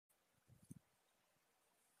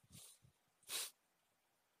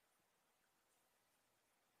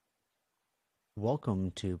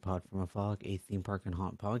Welcome to Pod from a Fog, a theme park and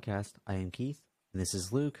haunt podcast. I am Keith, and this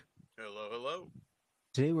is Luke. Hello, hello.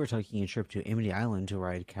 Today we're taking a trip to Amity Island to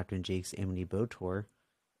ride Captain Jake's Amity boat tour.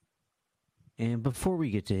 And before we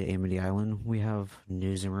get to Amity Island, we have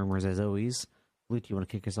news and rumors as always. Luke, you want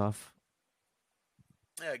to kick us off?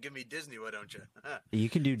 Yeah, give me Disney, why don't you? You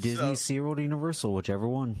can do Disney, SeaWorld, or Universal, whichever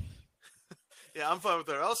one. Yeah, I'm fine with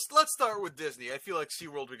that. Let's start with Disney. I feel like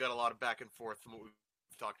SeaWorld, we got a lot of back and forth from what we've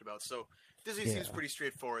talked about. So Disney seems pretty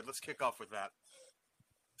straightforward. Let's kick off with that.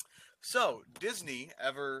 So Disney,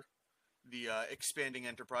 ever the expanding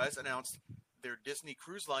enterprise, announced their Disney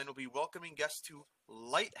Cruise Line will be welcoming guests to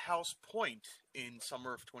Lighthouse Point in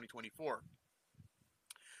summer of 2024.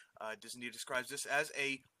 Disney describes this as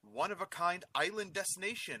a one-of-a-kind island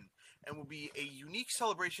destination and will be a unique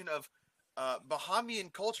celebration of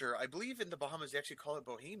Bahamian culture. I believe in the Bahamas they actually call it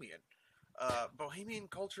Bohemian. Bohemian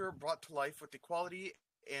culture brought to life with the quality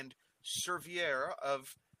and serviere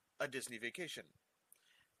of a Disney vacation.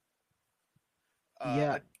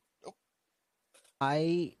 The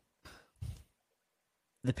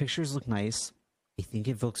pictures look nice. I think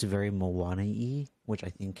it looks very Moana-y, which I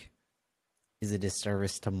think is a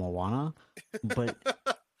disservice to Moana, but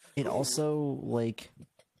it also,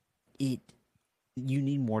 you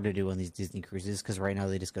need more to do on these Disney cruises, because right now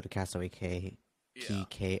they just go to Castaway Cay.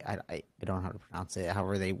 I don't know how to pronounce it,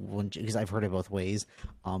 however they want, because I've heard it both ways.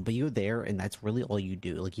 But you go there, and that's really all you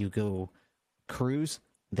do. Like, you go cruise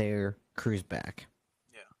there, cruise back.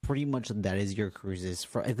 Yeah. Pretty much that is your cruises,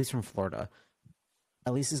 at least from Florida.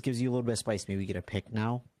 At least this gives you a little bit of spice. Maybe get a pick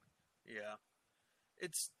now. Yeah.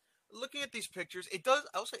 It's... Looking at these pictures, it does.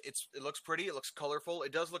 I'll say it looks pretty. It looks colorful.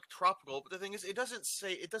 It does look tropical. But the thing is, it doesn't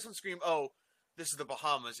scream, "Oh, this is the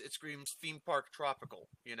Bahamas." It screams theme park tropical.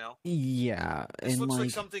 You know? Yeah. This looks like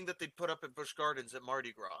something that they'd put up at Busch Gardens at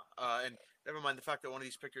Mardi Gras. And never mind the fact that one of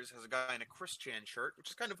these pictures has a guy in a Chris Chan shirt, which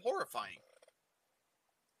is kind of horrifying.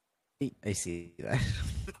 I see that.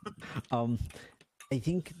 I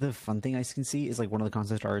think the fun thing I can see is one of the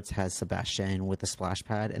concept arts has Sebastian with a splash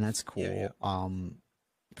pad, and that's cool. Yeah.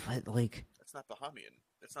 But it's not Bahamian.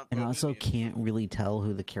 It's not. And I also can't really tell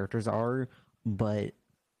who the characters are, but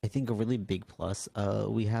I think a really big plus,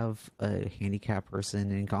 we have a handicapped person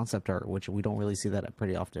in concept art, which we don't really see that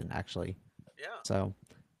pretty often, actually. Yeah. So,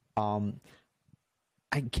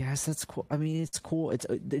 I guess that's cool. I mean, it's cool.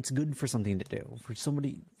 It's good for something to do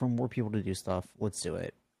for more people to do stuff. Let's do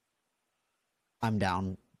it. I'm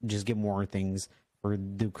down. Just get more things for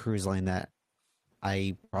the cruise line that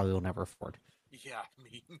I probably will never afford. Yeah,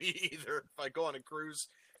 me either. If I go on a cruise,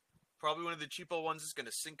 probably one of the cheapo ones is going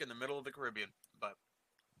to sink in the middle of the Caribbean. But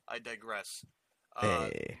I digress.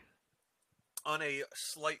 Hey. On a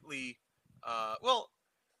slightly,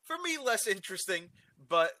 for me less interesting,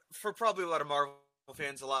 but for probably a lot of Marvel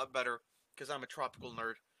fans a lot better, because I'm a tropical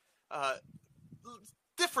nerd.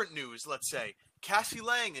 Different news, let's say. Cassie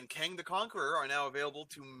Lang and Kang the Conqueror are now available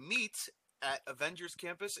to meet at Avengers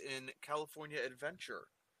Campus in California Adventure.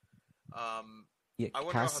 Yeah, I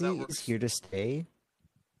wonder Cassie how that works. is here to stay,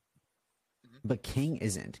 but King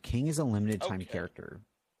isn't. King is a limited time character,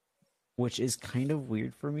 which is kind of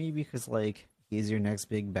weird for me because, he's your next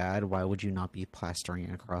big bad. Why would you not be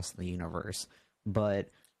plastering across the universe? But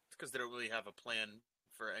it's because they don't really have a plan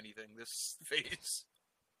for anything this phase.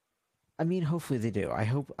 I mean, hopefully they do. I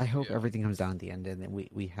hope everything comes down at the end and then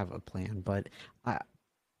we have a plan. But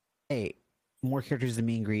hey, more characters to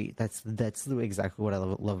meet and greet. That's exactly what I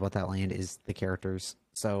love about that land is the characters.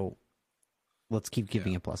 So let's keep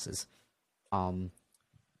giving it pluses. I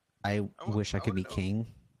wish I could be King.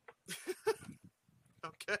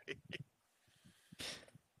 Okay.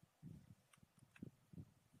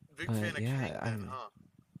 Big fan of King, then, huh?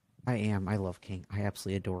 I am. I love King. I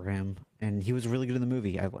absolutely adore him, and he was really good in the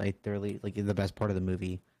movie. I thoroughly the best part of the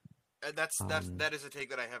movie. That is a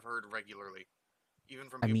take that I have heard regularly, even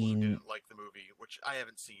from people who didn't like the movie, which I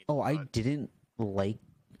haven't seen. Oh, I didn't like.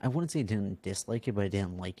 I wouldn't say I didn't dislike it, but I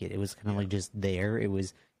didn't like it. It was kind of just there. It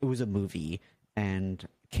was a movie, and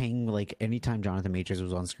King. Anytime Jonathan Majors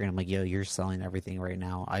was on screen, I'm like, yo, you're selling everything right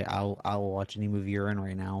now. I'll watch any movie you're in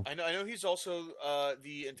right now. I know he's also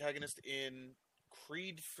the antagonist in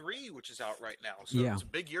Creed 3, which is out right now. So it's a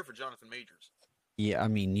big year for Jonathan Majors. Yeah, I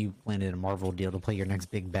mean, you landed a Marvel deal to play your next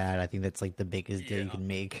big bad. I think that's the biggest deal you can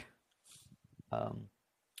make.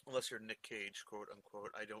 Unless you're Nick Cage, quote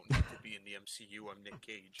unquote. I don't need to be in the MCU. I'm Nick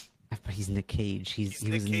Cage. But he's Nick Cage. He's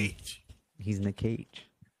Nick Cage. He's Nick Cage.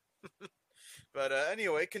 But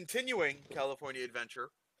anyway, continuing California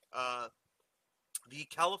Adventure, the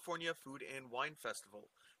California Food and Wine Festival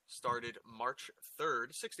started March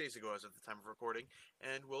 3rd, 6 days ago as of the time of recording,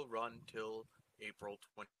 and will run till April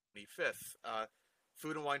 25th.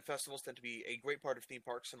 Food and wine festivals tend to be a great part of theme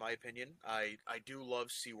parks, in my opinion. I do love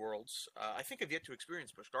SeaWorlds. I think I've yet to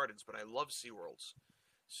experience Busch Gardens, but I love SeaWorlds.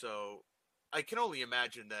 So I can only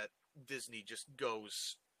imagine that Disney just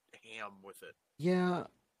goes ham with it. Yeah,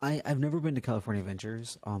 I've never been to California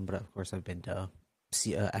Adventures, but of course I've been to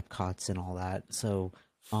see Epcot's and all that. So,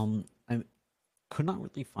 I could not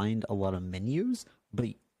really find a lot of menus, but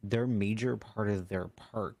their major part of their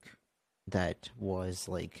park that was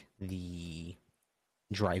like the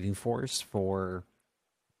driving force for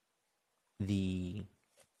the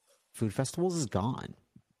food festivals is gone.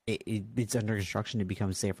 It's under construction to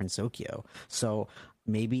become San Francisco. So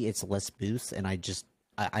maybe it's less booths, and I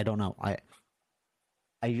don't know. I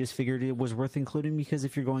just figured it was worth including because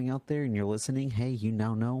if you're going out there and you're listening, hey, you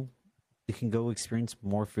now know you can go experience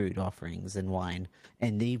more food offerings and wine.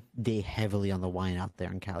 And they heavily on the wine out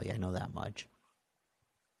there in Cali. I know that much.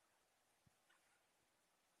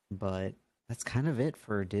 But that's kind of it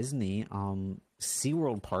for Disney.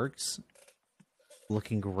 SeaWorld parks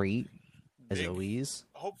looking great as always.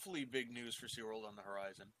 Hopefully big news for SeaWorld on the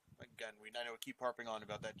horizon. Again, I know we keep harping on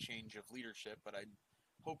about that change of leadership, but I'm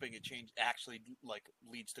hoping it actually like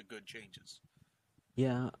leads to good changes.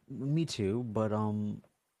 Yeah, me too. But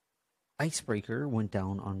Icebreaker went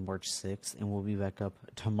down on March 6th and will be back up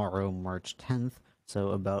tomorrow, March 10th. So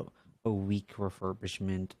about a week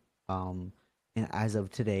refurbishment. And as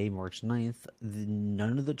of today, March 9th,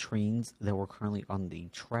 none of the trains that were currently on the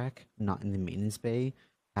track, not in the maintenance bay,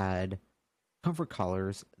 had comfort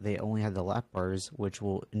collars. They only had the lap bars, which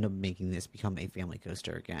will end up making this become a family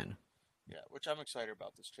coaster again. Yeah, which I'm excited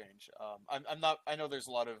about this change. I'm not. I know there's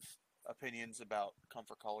a lot of opinions about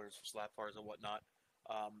comfort collars, lap bars, and whatnot.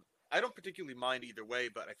 I don't particularly mind either way,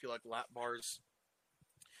 but I feel like lap bars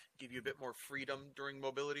give you a bit more freedom during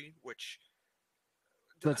mobility, which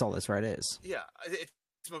that's all this ride is. Yeah,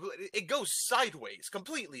 it goes sideways,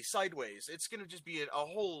 completely sideways. It's gonna just be a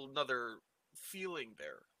whole nother feeling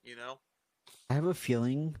there, you know. I have a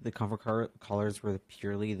feeling the comfort collars were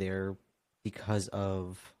purely there because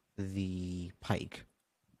of the pike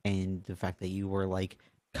and the fact that you were like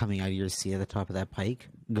coming out of your seat at the top of that pike,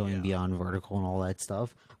 going beyond vertical and all that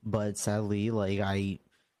stuff. But sadly, like I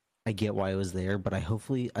get why it was there, but I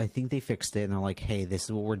think they fixed it and they're like, hey, this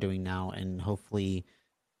is what we're doing now, and hopefully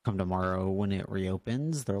come tomorrow when it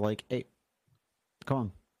reopens, they're like, hey, come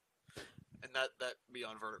on. And that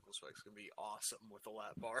beyond vertical spike's gonna be awesome with the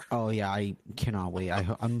lap bar. Oh yeah, I cannot wait.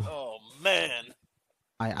 I'm. Oh man.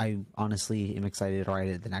 I honestly am excited to ride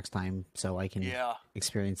it the next time so I can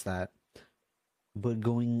experience that. But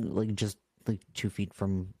going like just like 2 feet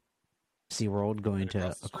from SeaWorld, going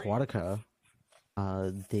to Aquatica,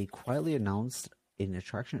 they quietly announced an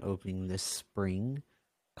attraction opening this spring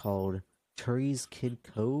called Turi's Kid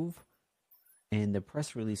Cove, and the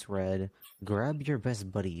press release read, grab your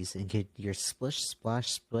best buddies and get your splish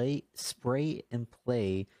splash spray and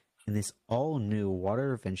play in this all-new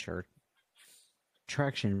water adventure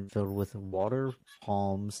attraction filled with water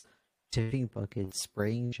palms, tipping buckets,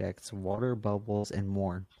 spraying jets, water bubbles, and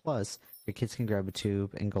more. Plus, your kids can grab a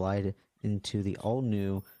tube and glide into the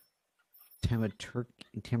all-new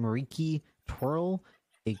Tamariki Twirl,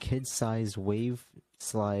 a kid-sized wave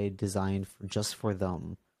slide designed just for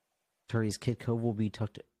them. Turi's Kid Cove will be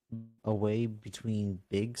tucked away between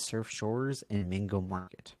Big Surf Shores and Mango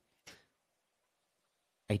Market.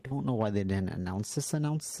 I don't know why they didn't announce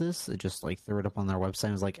this. It just like threw it up on their website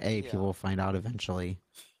and was like, hey, people will find out eventually.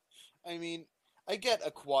 I mean, I get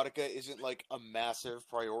Aquatica isn't like a massive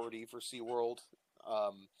priority for SeaWorld.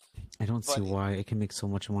 I don't see why. It can make so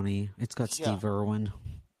much money. It's got Steve Irwin.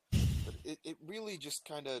 But it really just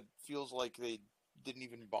kind of feels like they didn't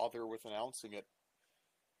even bother with announcing it.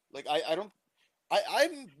 Like,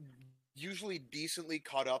 I'm usually decently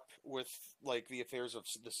caught up with, like, the affairs of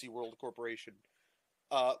the SeaWorld Corporation.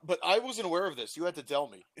 But I wasn't aware of this. You had to tell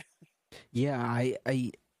me. Yeah,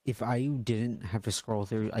 if I didn't have to scroll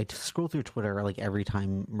through, I scroll through Twitter like every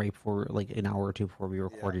time right before, like an hour or two before we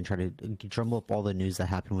record and try to drum up all the news that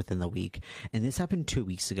happened within the week. And this happened 2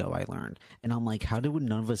 weeks ago, I learned. And I'm like, how did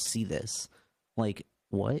none of us see this? Like,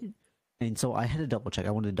 what? And so I had to double check.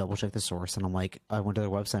 I wanted to double check the source. And I'm like, I went to their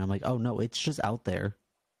website. I'm like, oh no, it's just out there.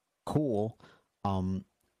 Cool.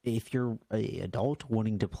 If you're an adult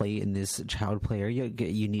wanting to play in this child play area,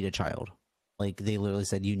 you need a child. Like, they literally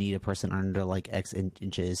said you need a person under, like, X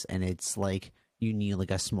inches, and it's, like, you need,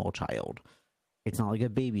 like, a small child. It's not like a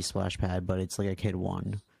baby splash pad, but it's, like, a kid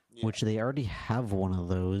one, which they already have one of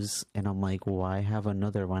those, and I'm like, why have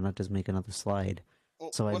another? Why not just make another slide?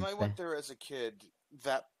 Well, so when I went there as a kid,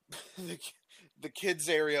 that the kids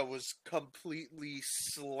area was completely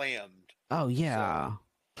slammed. Oh, yeah.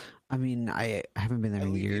 I mean, I haven't been there in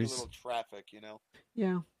Alleviate a years. little traffic, you know.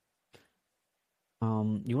 Yeah.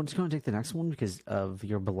 You want to go and take the next one because of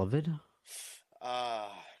your beloved?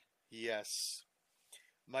 Ah, yes.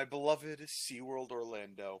 My beloved SeaWorld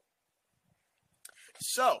Orlando.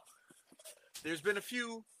 So, there's been a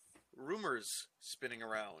few rumors spinning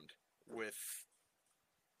around with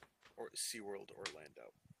SeaWorld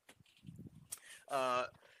Orlando.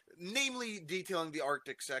 Namely detailing the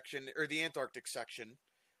Arctic section, or the Antarctic section,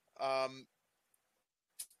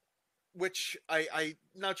 which I'm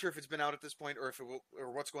not sure if it's been out at this point, or if it will,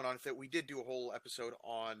 or what's going on with it. We did do a whole episode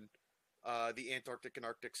on the Antarctic and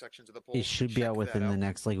Arctic sections of the poles. It should be out within the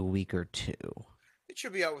next like week or two. It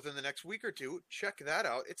should be out within the next week or two. Check that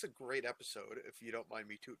out. It's a great episode, if you don't mind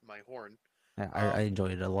me tooting my horn. I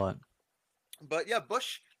enjoyed it a lot. But yeah,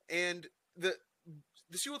 Bush and the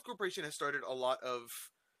SeaWorld Corporation has started a lot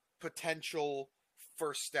of potential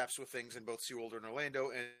first steps with things in both SeaWorld and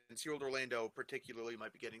Orlando, and SeaWorld Orlando particularly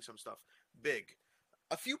might be getting some stuff big.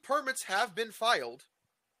 A few permits have been filed,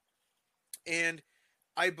 and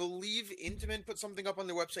I believe Intamin put something up on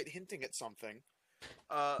their website hinting at something.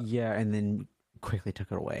 Yeah, and then quickly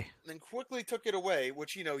took it away.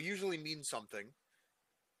 Which, you know, usually means something.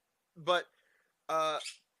 But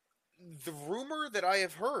the rumor that I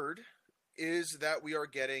have heard is that we are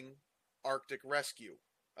getting Arctic Rescue.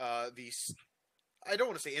 I don't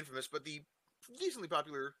want to say infamous, but the decently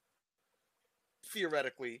popular,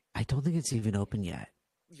 theoretically. I don't think it's even open yet.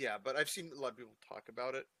 Yeah, but I've seen a lot of people talk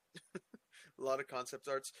about it. A lot of concept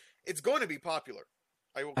arts. It's going to be popular.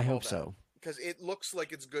 I hope so. Because it looks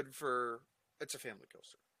like it's good for... It's a family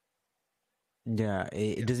coaster. Yeah,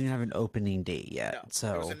 it doesn't even have an opening date yet. No,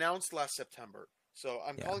 so it was announced last September. So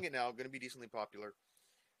I'm calling it now. Going to be decently popular.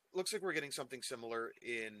 Looks like we're getting something similar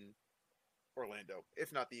in Orlando,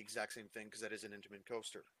 if not the exact same thing, because that is an Intamin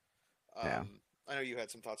coaster. I know you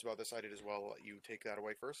had some thoughts about this. I did as well. I'll let you take that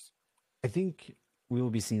away first. I think we will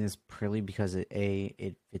be seeing this purely because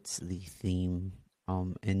it fits the theme,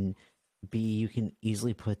 and B, you can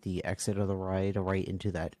easily put the exit of the ride right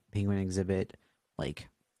into that penguin exhibit, like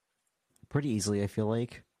pretty easily. I feel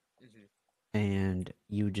like, and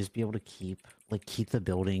you would just be able to keep the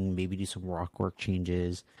building, maybe do some rock work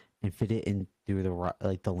changes, and fit it in through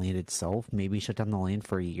the land itself. Maybe shut down the land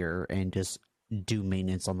for a year and just do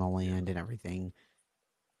maintenance on the land and everything.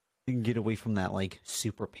 You can get away from that like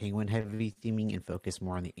super penguin heavy theming and focus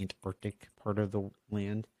more on the Antarctic part of the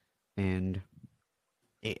land. And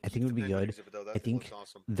I think it would be good. I think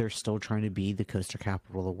they're still trying to be the coaster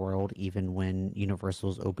capital of the world, even when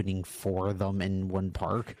Universal's opening 4 of them in one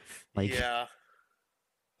park. Like, yeah,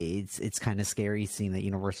 it's kind of scary seeing that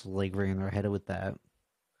Universal's like rearing their head with that.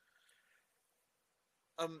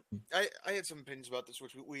 I had some opinions about this,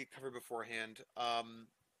 which we covered beforehand.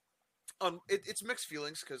 It's mixed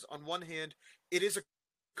feelings because on one hand, it is a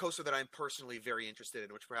coaster that I'm personally very interested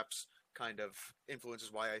in, which perhaps kind of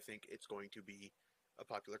influences why I think it's going to be a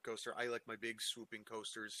popular coaster. I like my big swooping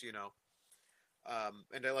coasters, you know,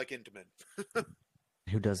 and I like Intamin.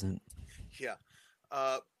 Who doesn't? Yeah.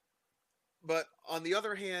 But on the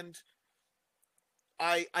other hand,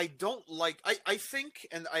 I don't like... I think,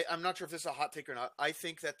 and I'm not sure if this is a hot take or not, I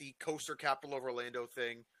think that the Coaster Capital of Orlando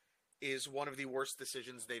thing is one of the worst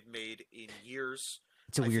decisions they've made in years.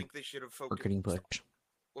 It's a weird think they should have marketing push.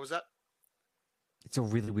 What was that? It's a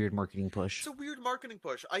really weird marketing push. It's a weird marketing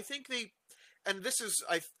push. I think they... And this is...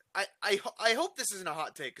 I hope this isn't a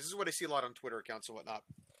hot take, because this is what I see a lot on Twitter accounts and whatnot.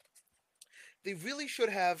 They really should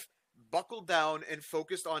have buckled down and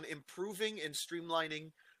focused on improving and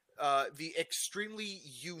streamlining the extremely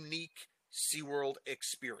unique SeaWorld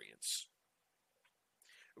experience,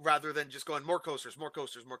 rather than just going more coasters, more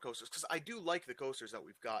coasters, more coasters. Because I do like the coasters that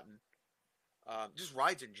we've gotten. Just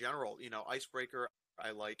rides in general. You know, Icebreaker,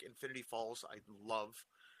 I like. Infinity Falls, I love.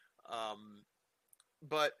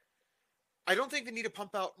 But I don't think they need to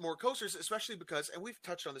pump out more coasters, especially because, and we've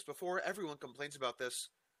touched on this before, everyone complains about this.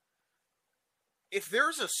 If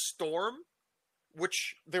there's a storm,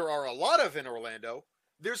 which there are a lot of in Orlando,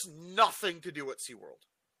 there's nothing to do at SeaWorld.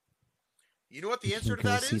 You know what the answer to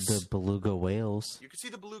that is? You can see the beluga whales. You can see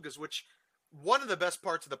the belugas, which one of the best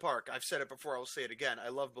parts of the park. I've said it before, I'll say it again. I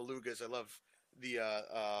love belugas. I love the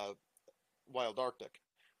Wild Arctic.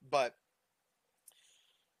 But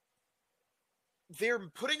they're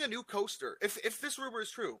putting a new coaster. If this rumor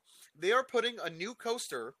is true, they are putting a new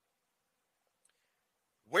coaster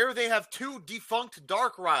where they have 2 defunct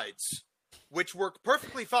dark rides, which work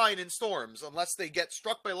perfectly fine in storms unless they get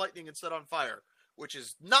struck by lightning and set on fire, which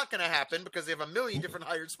is not going to happen because they have a million different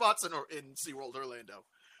hired spots in SeaWorld Orlando.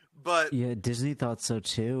 But Yeah, Disney thought so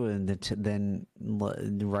too, and then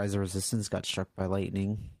Rise of Resistance got struck by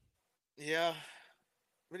lightning. yeah,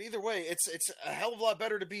 but either way, it's a hell of a lot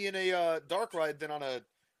better to be in a dark ride than on a,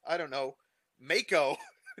 I don't know, Mako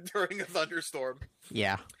during a thunderstorm.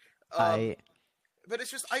 Yeah, Um, I but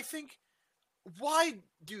it's just, I think, why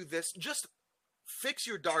do this? Just fix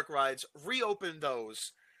your dark rides, reopen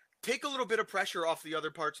those, take a little bit of pressure off the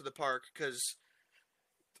other parts of the park, because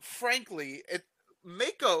frankly,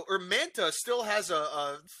 Mako or Manta still has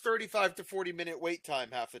a 35 to 40 minute wait time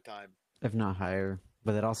half the time. if not higher,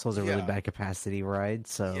 but it also is a really Yeah, bad capacity ride.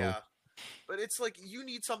 So yeah. But it's like you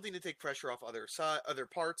need something to take pressure off other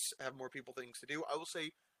parts, have more people things to do. I will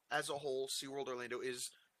say, as a whole, SeaWorld Orlando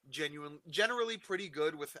is generally pretty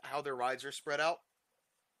good with how their rides are spread out.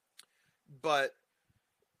 But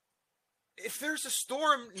if there's a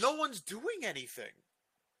storm, no one's doing anything.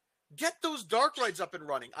 Get those dark rides up and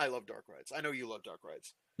running. I love dark rides. I know you love dark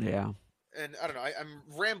rides. yeah, And I don't know, I'm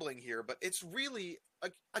rambling here, but it's really,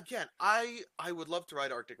 again, I would love to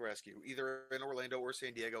ride Arctic Rescue, either in Orlando or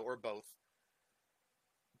San Diego or both.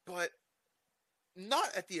 But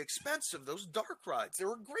not at the expense of those dark rides. They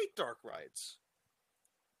were great dark rides.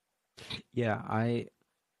 yeah.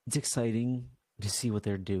 It's exciting to see what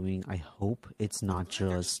they're doing. I hope it's not They're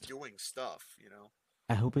just just. doing stuff, you know?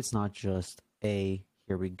 I hope it's not just a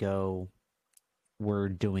here we go. We're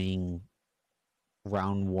doing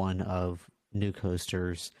round one of new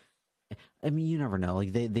coasters. I mean, you never know.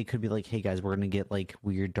 Like they could be like, "Hey guys, we're gonna get like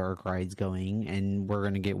weird dark rides going, and we're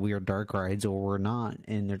gonna get weird dark rides, or we're not,"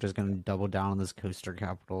 and they're just gonna double down on this coaster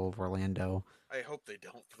capital of Orlando. I hope they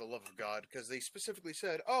don't, for the love of God, because they specifically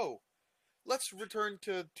said, oh, let's return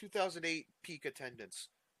to 2008 peak attendance.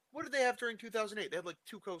 What did they have during 2008? They had like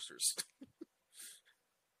 2 coasters.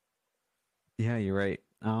 Yeah, you're right.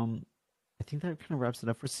 I think that kind of wraps it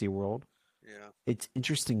up for SeaWorld. Yeah. It's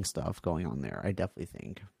interesting stuff going on there. I definitely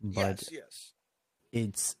think, but Yes.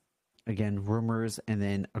 it's again rumors, and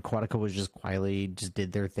then Aquatica was just quietly just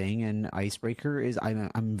did their thing, and Icebreaker is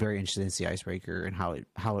I'm very interested in see Icebreaker and how it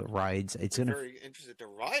rides. It's I'm gonna very interested to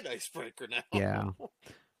ride Icebreaker now. yeah,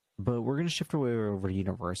 but we're gonna shift away over to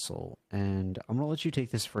Universal, and I'm gonna let you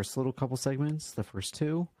take this first little couple segments, the first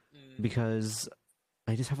two, because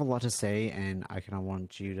I just have a lot to say, and I kind of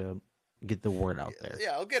want you to get the word out there.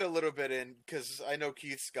 Yeah, I'll get a little bit in because I know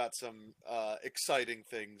Keith's got some exciting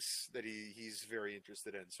things that he's very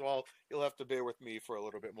interested in. So you'll have to bear with me for a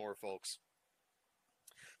little bit more, folks.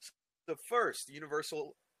 The first,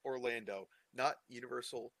 Universal Orlando, not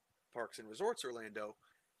Universal Parks and Resorts Orlando,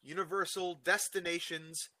 Universal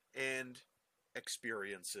Destinations and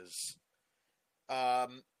Experiences. Yeah,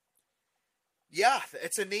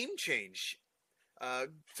 it's a name change.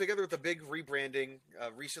 Together with a big rebranding,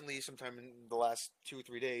 recently, sometime in the last 2 or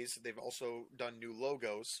 3 days, they've also done new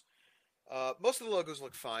logos. Most of the logos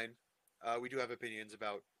look fine. We do have opinions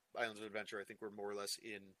about Islands of Adventure. I think we're more or less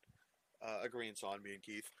in agreement on, me and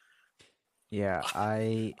Keith. Yeah,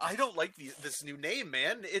 I don't like this new name,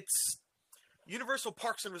 man. It's Universal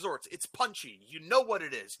Parks and Resorts. It's punchy. You know what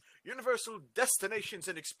it is. Universal Destinations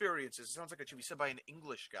and Experiences. It sounds like it should be said by an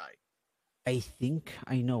English guy. I think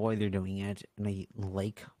I know why they're doing it, and I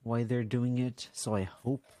like why they're doing it. So I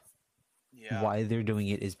hope why they're doing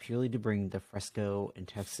it is purely to bring the Fresco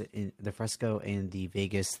and the Fresco and the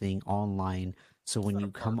Vegas thing online. So when you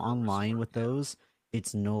come online with those,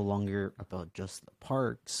 it's no longer about just the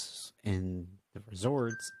parks and the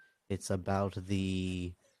resorts. It's about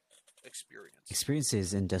the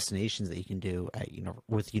experiences and destinations that you can do at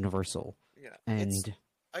with Universal. Yeah, and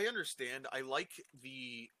I understand. I like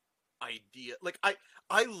the idea. Like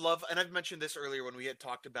I love, and I've mentioned this earlier when we had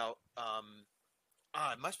talked about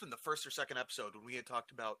it must have been the first or second episode when we had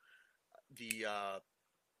talked about the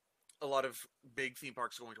a lot of big theme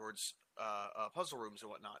parks going towards puzzle rooms and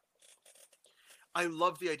whatnot. I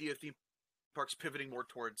love the idea of theme parks pivoting more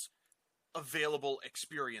towards available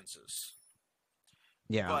experiences.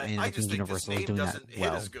 Yeah, but and I just think Universal this is doing name that doesn't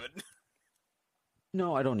well. hit as good.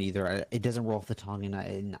 No, I don't either. It doesn't roll off the tongue,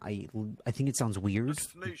 and I think it sounds weird,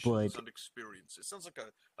 but and experience. It sounds like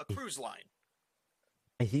a cruise line.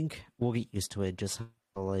 I think we'll get used to it. Just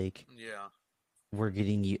like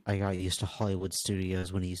I got used to Hollywood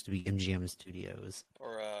Studios when it used to be MGM Studios,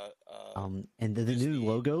 or and the new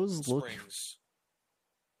logos look.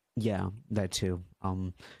 Yeah, that too. I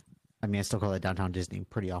mean, I still call it Downtown Disney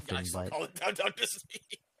pretty often, I still but call it Downtown Disney.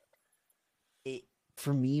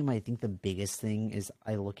 For me, I think the biggest thing is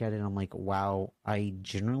I look at it and I'm like, wow, I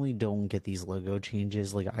generally don't get these logo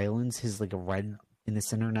changes. Like Islands has like a red in the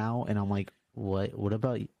center now, and I'm like, what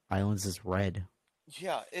about Islands is red?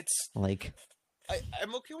 Yeah, it's like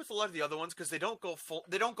I'm okay with a lot of the other ones because they don't go full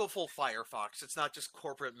Firefox. It's not just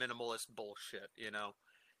corporate minimalist bullshit, you know.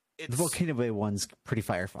 The It's Volcano Bay one's pretty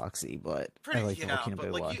Firefoxy, but I pretty like the Volcano Bay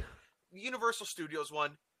but like one. Universal Studios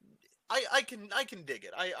one, I can dig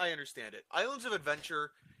it. I understand it. Islands of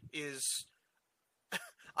Adventure is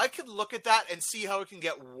I can look at that and see how it can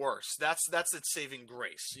get worse. That's its saving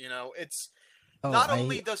grace, you know. It's Oh, not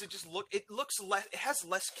only does it just look, it looks less, it has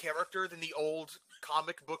less character than the old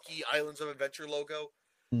comic booky Islands of Adventure logo.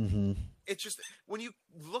 mm-hmm. It's just when you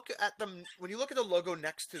look at them, when you look at the logo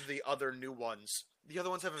next to the other new ones, the other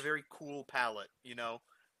ones have a very cool palette. You know,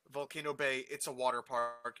 Volcano Bay, it's a water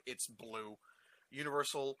park, it's blue.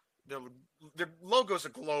 Universal, their logo's a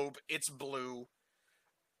globe, it's blue.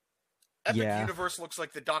 Epic Yeah. Universe looks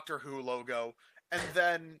like the Doctor Who logo, and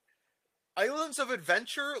then Islands of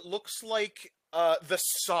Adventure looks like the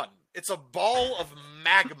sun. It's a ball of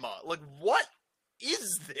magma. Like, what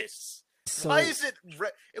is this? So, Why is it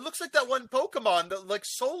red? It looks like that one Pokemon, that, like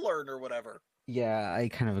Solern or whatever. yeah, I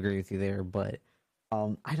kind of agree with you there, but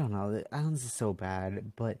I don't know. The Islands is so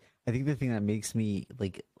bad, but I think the thing that makes me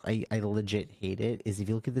like I legit hate it is if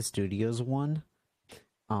you look at the studios one,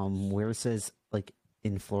 where it says like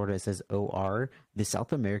in Florida it says OR, the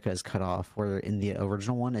South America is cut off, where in the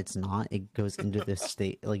original one it's not. It goes into the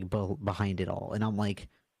state like behind it all, and I'm like,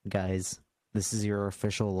 guys, this is your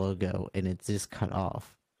official logo, and it's just cut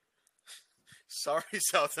off. Sorry,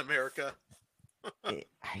 South America.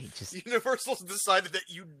 I just Universal's decided that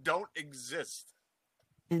you don't exist.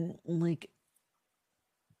 and like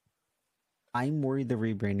I'm worried the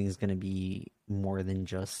rebranding is going to be more than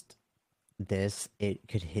just this. It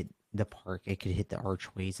could hit the park, it could hit the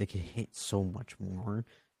archways, it could hit so much more.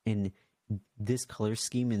 And this color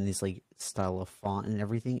scheme and this like style of font and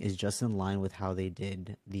everything is just in line with how they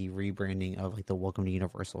did the rebranding of like the Welcome to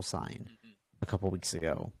Universal sign a couple weeks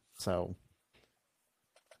ago. So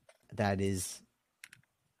that is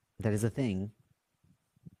a thing.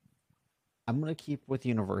 I'm going to keep with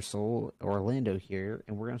Universal Orlando here,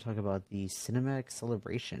 and we're going to talk about the Cinematic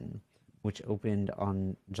Celebration, which opened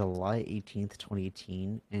on July 18th,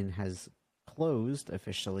 2018, and has closed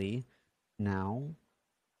officially now.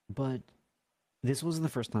 But this wasn't the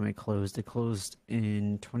first time it closed. It closed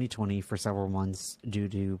in 2020 for several months due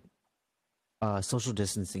to social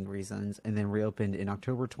distancing reasons, and then reopened in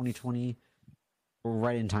October 2020,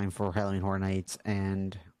 right in time for Halloween Horror Nights,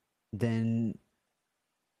 and then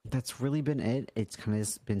that's really been it. It's kind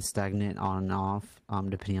of been stagnant on and off,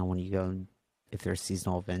 depending on when you go, if there's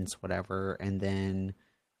seasonal events, whatever. And then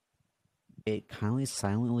it kind of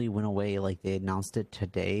silently went away. Like they announced it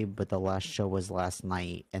today, but the last show was last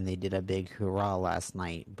night, and they did a big hurrah last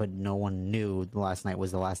night. But no one knew the last night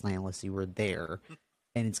was the last night unless you were there.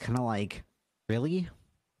 And it's kind of like, really?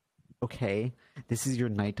 Okay, this is your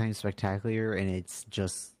nighttime spectacular, and it's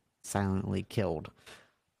just silently killed.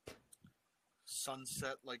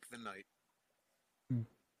 Sunset like the night.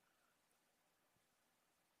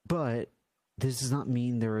 But this does not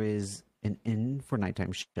mean there is an end for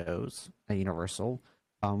nighttime shows at Universal.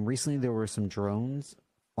 Recently, there were some drones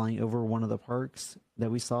flying over one of the parks that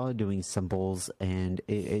we saw doing symbols, and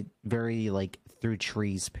it very like through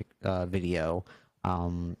trees video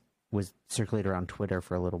was circulated around Twitter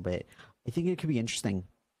for a little bit. I think it could be interesting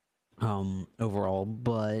overall,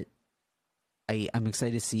 but I'm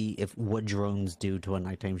excited to see if what drones do to a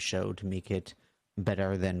nighttime show to make it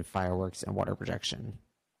better than fireworks and water projection.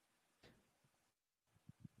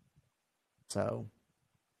 So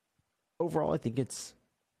overall, I think it's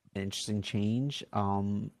an interesting change.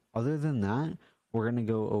 Other than that, we're gonna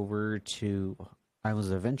go over to Islands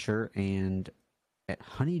of Adventure, and at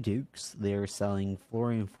Honeydukes, they're selling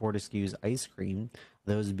Florian Fortescue's ice cream.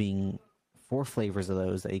 Those being 4 flavors of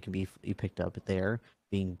those that you picked up there,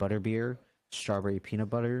 being butterbeer, strawberry peanut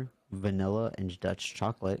butter, vanilla, and Dutch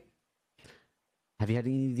chocolate. Have you had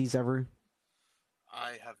any of these ever?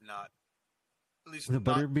 I have not. At least The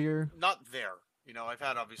butterbeer? Not there. You know, I've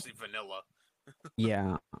had obviously vanilla.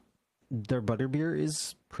 Yeah. Their butterbeer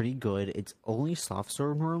is pretty good. It's only soft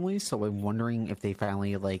serve normally, so I'm wondering if they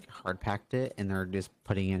finally like hard packed it and they're just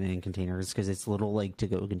putting it in containers because it's little like to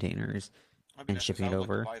go containers and shipping it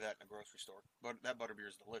over. Like to buy that in a grocery store, but that butterbeer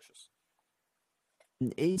is delicious.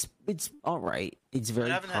 It's all right. It's very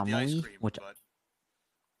I haven't had the ice caramely, cream, which but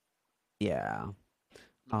yeah.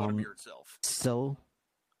 the butterbeer itself. Still,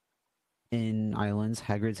 in Islands,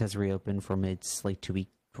 Hagrid's has reopened from its like 2-week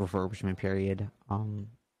refurbishment period.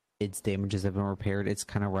 Its damages have been repaired. It's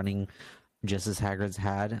kind of running just as Hagrid's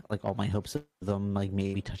had. Like all my hopes of them, like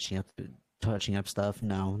maybe touching up stuff.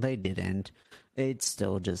 No, they didn't. It's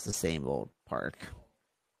still just the same old park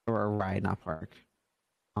or a ride, not park.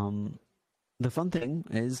 the fun thing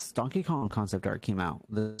is Donkey Kong concept art came out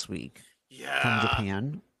this week from Yeah.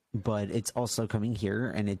 Japan, but it's also coming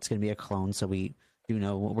here, and it's going to be a clone, so we do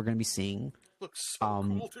know what we're going to be seeing. Looks so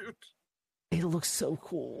cool, dude. It looks so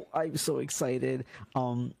cool. I'm so excited.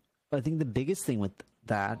 I think the biggest thing with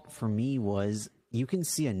that for me was you can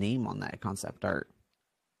see a name on that concept art.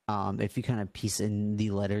 If you kind of piece in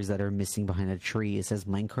the letters that are missing behind a tree, it says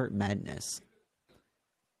Minecart Madness.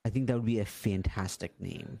 I think that would be a fantastic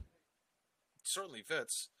name. Certainly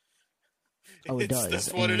fits. Oh, it does.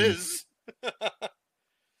 That's what it is.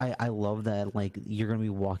 I love that. Like, you're gonna be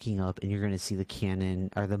walking up and you're gonna see the cannon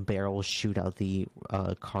or the barrel shoot out the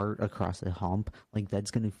cart across the hump. Like,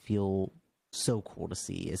 that's gonna feel so cool to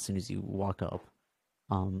see as soon as you walk up.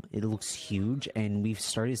 It looks huge, and we've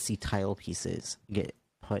started to see tile pieces get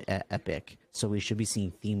put at Epic, so we should be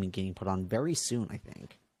seeing theming getting put on very soon, I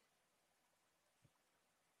think.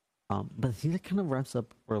 But I think that kind of wraps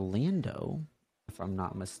up Orlando, if I'm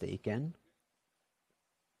not mistaken.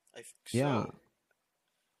 I think Yeah. so.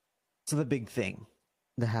 So the big thing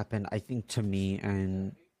that happened, I think, to me,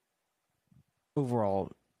 and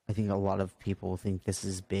overall, I think a lot of people think this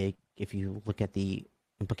is big if you look at the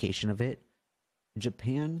implication of it.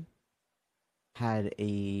 Japan had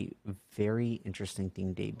a very interesting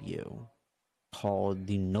thing debut called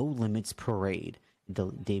the No Limits Parade. It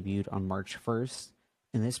debuted on March 1st,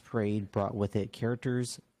 and this parade brought with it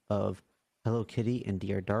characters of Hello Kitty and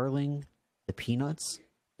Dear Darling, the Peanuts,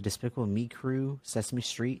 the Despicable Me crew, Sesame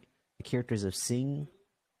Street, the characters of Sing,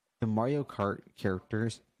 the Mario Kart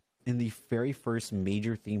characters, and the very first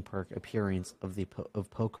major theme park appearance of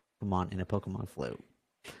Pokemon in a Pokemon float.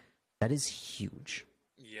 That is huge.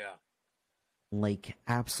 Yeah. Like,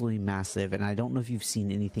 absolutely massive. And I don't know if you've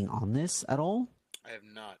seen anything on this at all. I have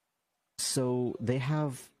not. So they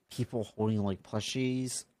have people holding like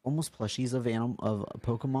plushies, almost plushies of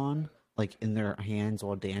Pokemon, like in their hands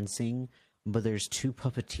while dancing. But there's two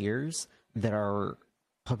puppeteers that are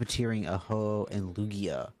puppeteering Aho and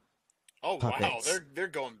Lugia. Oh puppets. Wow, they're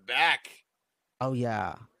going back. Oh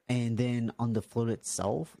yeah. And then on the float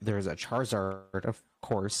itself, there's a Charizard, of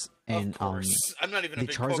course. And of course. I'm not even a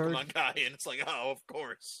big Charizard, Pokemon guy, and it's like, oh, of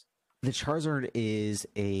course. The Charizard is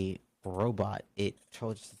a robot. It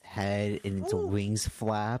tilts its head and its wings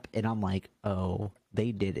flap, and I'm like, oh,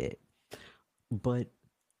 they did it. But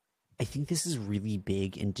I think this is really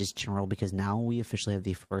big in just general because now we officially have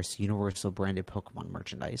the first universal branded Pokemon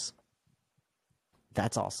merchandise.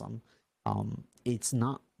 That's awesome. It's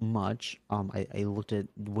not much. I looked at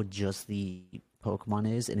what just the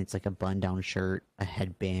Pokemon is, and it's like a button-down shirt, a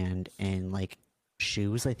headband, and like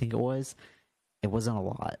shoes. I think it was. It wasn't a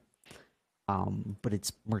lot. But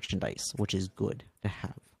it's merchandise, which is good to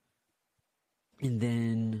have. And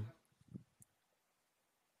then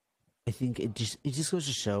I think it just goes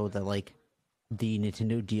to show that like the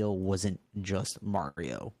Nintendo deal wasn't just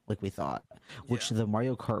Mario like we thought. Which the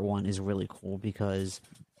Mario Kart one is really cool because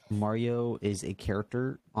Mario is a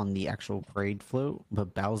character on the actual parade float,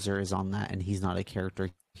 but Bowser is on that and he's not a character.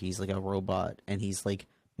 He's like a robot and he's like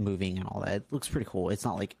moving and all that. It looks pretty cool. It's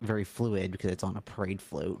not like very fluid because it's on a parade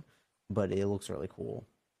float, but it looks really cool.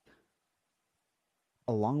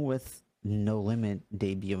 Along with No Limit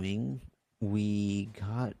debuting, we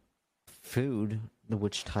got food,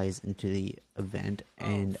 which ties into the event,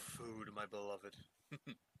 and food, my beloved.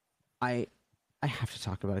 I have to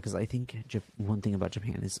talk about it because I think one thing about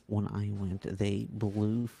Japan is when I went, they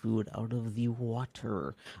blew food out of the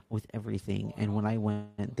water with everything. And when I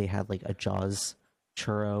went, they had like a Jaws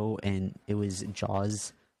churro, and it was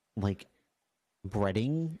Jaws like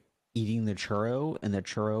breading, eating the churro, and the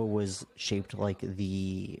churro was shaped like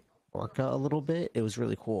the orca a little bit. It was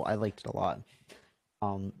really cool. I liked it a lot.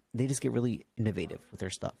 They just get really innovative with their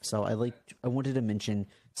stuff. So I wanted to mention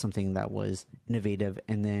something that was innovative,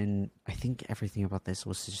 and then I think everything about this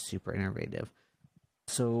was just super innovative.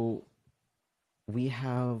 So we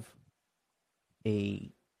have a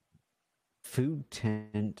food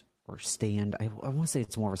tent or stand. I want to say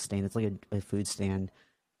it's more of a stand. It's like a food stand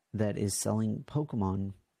that is selling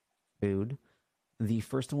Pokemon food. The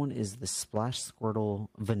first one is the Splash Squirtle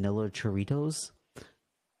Vanilla Churritos.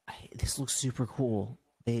 This looks super cool.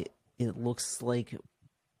 It looks like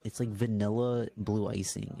it's like vanilla blue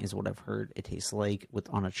icing is what I've heard it tastes like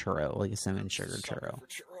on a churro, like a cinnamon sugar churro. For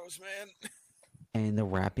churros, man. And the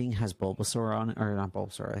wrapping has Bulbasaur on it, or not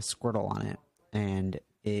Bulbasaur, a Squirtle on it, and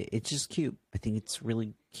it's just cute. I think it's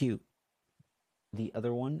really cute. The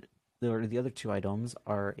other two items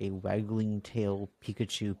are a waggling tail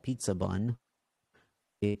Pikachu pizza bun.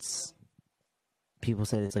 People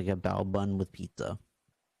said it's like a bao bun with pizza.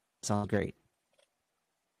 Sounds great.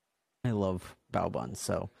 I love bao buns,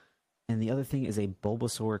 so. And the other thing is a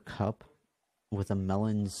Bulbasaur cup with a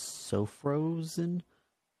melon so frozen.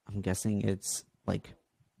 I'm guessing it's like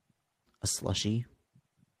a slushy.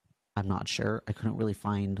 I'm not sure. I couldn't really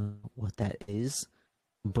find what that is,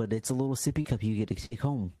 but it's a little sippy cup you get to take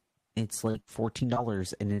home. It's like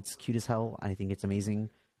 $14 and it's cute as hell. I think it's amazing.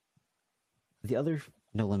 The other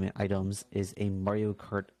no limit items is a Mario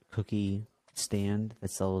Kart cookie stand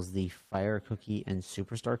that sells the Fire Cookie and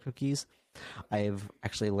Superstar cookies. I've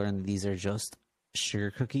actually learned that these are just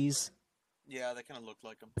sugar cookies. Yeah, they kind of look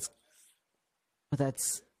like them. But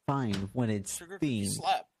that's fine when it's Sugar themed.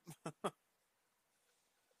 slap.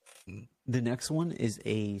 The next one is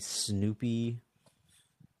a Snoopy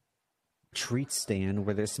treat stand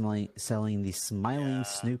where they're selling the Smiling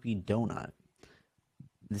Snoopy donut.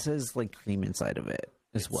 This has like cream inside of it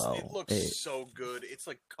as well. It looks so good. It's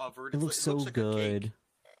like covered. It looks so like good.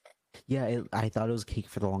 Yeah, I thought it was cake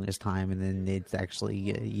for the longest time, and then it's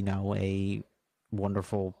actually a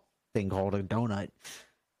wonderful thing called a donut.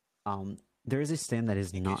 There is a stand that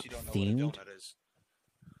is not themed.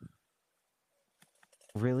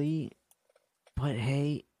 Really? But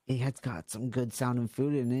hey, it has got some good sounding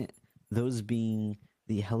food in it. Those being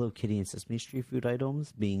the Hello Kitty and Sesame Street food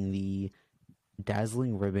items, being the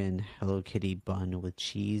Dazzling Ribbon Hello Kitty bun with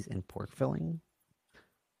cheese and pork filling,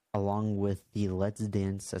 along with the Let's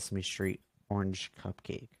Dance Sesame Street orange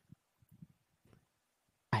cupcake.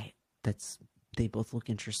 They both look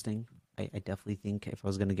interesting. I definitely think if I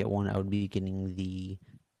was going to get one, I would be getting the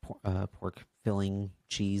pork filling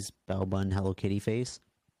cheese bell bun Hello Kitty face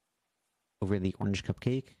over the orange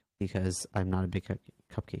cupcake because I'm not a big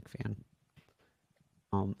cupcake fan.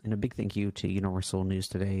 And a big thank you to Universal News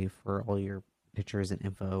Today for all your pictures and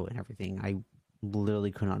info and everything. I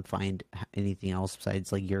literally could not find anything else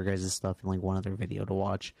besides like your guys' stuff and like one other video to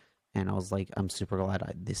watch, and I was like, I'm super glad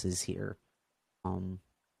this is here.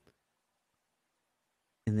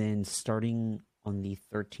 And then starting on the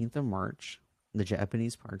 13th of March, the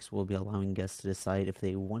Japanese parks will be allowing guests to decide if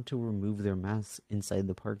they want to remove their masks inside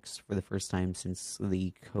the parks for the first time since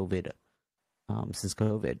the COVID.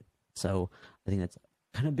 So I think that's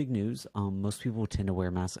kind of big news. Most people tend to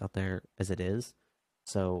wear masks out there as it is,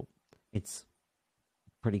 so it's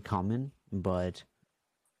pretty common. But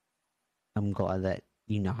I'm glad that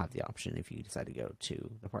you now have the option if you decide to go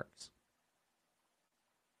to the parks.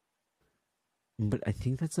 But I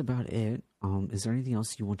think that's about it. Is there anything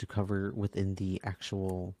else you want to cover within the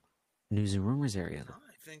actual news and rumors area?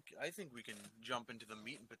 I think we can jump into the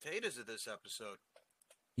meat and potatoes of this episode.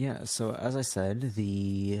 Yeah, so as I said,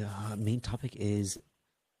 the main topic is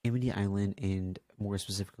Amity Island, and more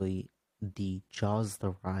specifically, the Jaws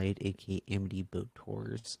the Ride, aka Amity Boat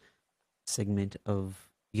Tours segment of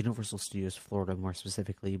Universal Studios Florida, more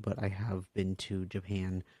specifically, but I have been to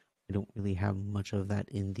Japan. I don't really have much of that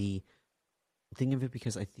in the thing of it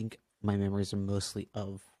because I think my memories are mostly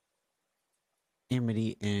of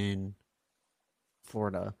Amity in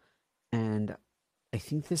Florida. And I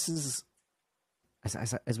think this is,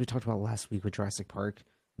 as we talked about last week with Jurassic Park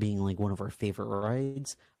being like one of our favorite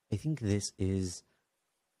rides, I think this is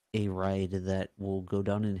a ride that will go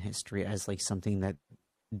down in history as like something that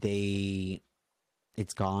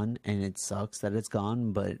it's gone, and it sucks that it's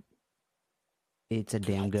gone, but it's a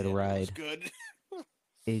damn good ride. It's good.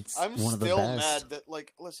 I'm one of the best. I'm still mad that,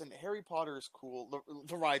 like, listen, Harry Potter is cool.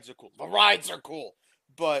 The rides are cool. The rides are cool.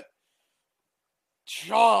 But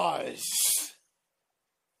Jaws.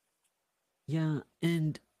 Yeah,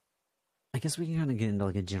 and I guess we can kind of get into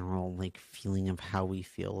like a general like feeling of how we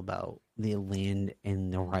feel about the land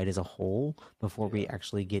and the ride as a whole before we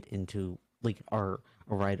actually get into like our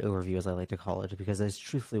ride overview, as I like to call it, because that's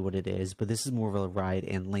truthfully what it is. But this is more of a ride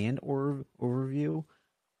and land overview.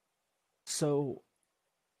 So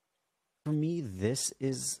for me, this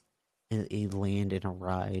is a land and a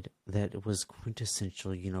ride that was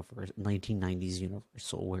quintessential 1990s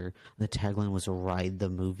Universal, where the tagline was "Ride the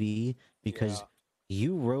Movie," because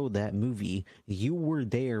you rode that movie, you were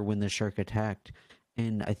there when the shark attacked.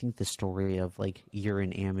 And I think the story of like you're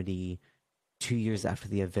in Amity 2 years after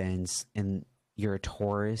the events, and you're a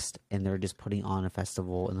tourist, and they're just putting on a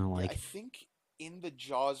festival, and they're like, I think in the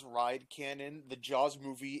Jaws ride canon, the Jaws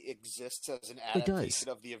movie exists as an adaptation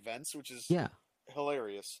of the events, which is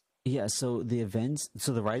hilarious. Yeah, so the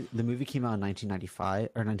movie came out in 1995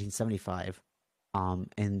 or 1975,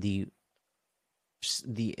 and the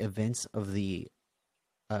events of the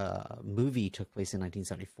movie took place in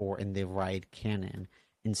 1974 in the ride canon.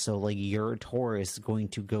 And so like you're a tourist going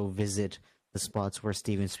to go visit the spots where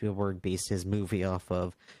Steven Spielberg based his movie off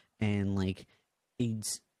of, and like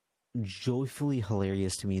it's joyfully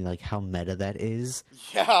hilarious to me like how meta that is.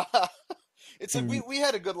 Yeah. It's like we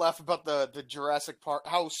had a good laugh about the Jurassic Park,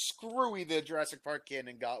 how screwy the Jurassic Park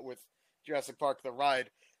canon got with Jurassic Park the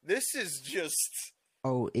ride. This is just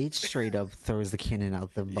Oh, it straight up throws the cannon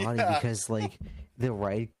out the body yeah. because like the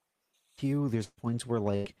ride queue, there's points where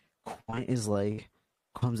like Quint is like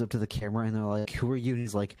comes up to the camera and they're like, "Who are you?" And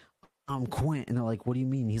he's like, "I'm Quint." And they're like, "What do you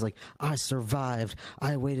mean?" He's like, "I survived.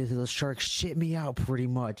 I waited till the shark shit me out pretty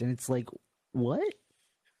much." And it's like, "What?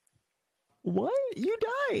 What? You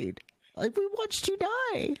died. Like we watched you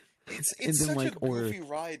die." And It's then such a like or goofy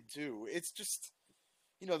ride too. It's just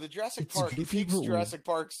the Jurassic it's Park goofy takes but Jurassic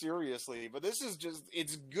Park seriously, but this is just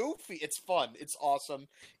it's goofy. It's fun. It's awesome.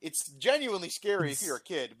 It's genuinely scary if you're a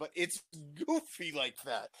kid, but it's goofy like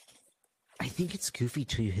that. I think it's goofy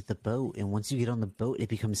till you hit the boat, and once you get on the boat, it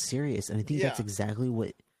becomes serious. And I think that's Yeah. exactly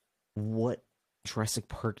what Jurassic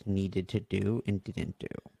Park needed to do and didn't do.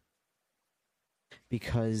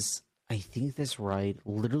 Because I think this ride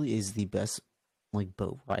literally is the best like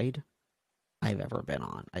boat ride I've ever been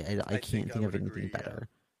on. I can't think of anything better.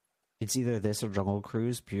 It's either this or Jungle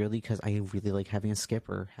Cruise purely because I really like having a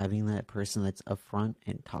skipper, having that person that's up front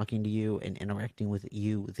and talking to you and interacting with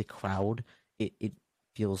you, the crowd. It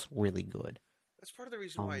feels really good. That's part of the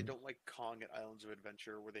reason why I don't like Kong at Islands of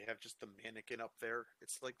Adventure, where they have just the mannequin up there.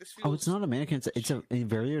 It's like this Oh, it's feels. not a mannequin. It's a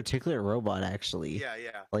very articulate robot, actually. Yeah,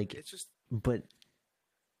 yeah. Like, It's just but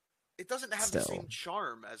it doesn't have the still, same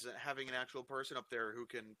charm as having an actual person up there who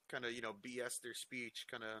can kind of BS their speech,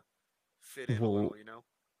 kind of fit in a well, little.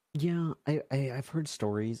 yeah. I've heard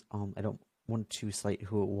stories. I don't want to cite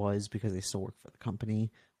who it was because they still work for the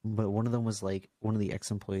company, but one of them was like one of the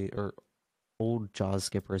ex-employee or old Jaws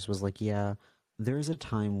skippers was like, yeah, there's a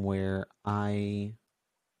time where I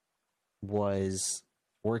was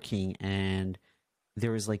working and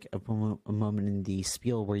there was like a moment in the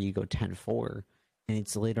spiel where you go 10-4 and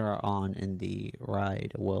it's later on in the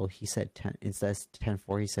ride. Well, he said 10 instead of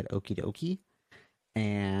 10-4 he said okie dokie,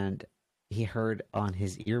 and he heard on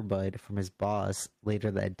his earbud from his boss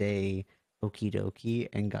later that day okie dokie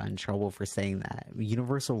and got in trouble for saying that.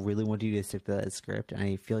 Universal really wanted you to stick to that script, and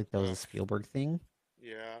I feel like that was a Spielberg thing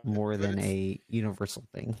Yeah, more but than a Universal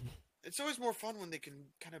thing. it's always more fun when they can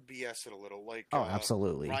kind of BS it a little, like Oh,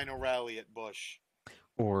 absolutely. Rhino Rally at Busch.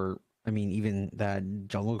 Or I mean, even that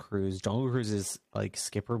Jungle Cruise. Jungle Cruise's like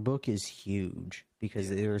skipper book is huge because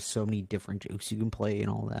there are so many different jokes you can play and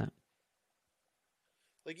all that.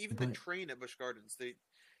 Like even the train at Busch Gardens,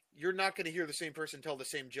 you're not going to hear the same person tell the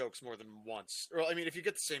same jokes more than once. Or I mean, if you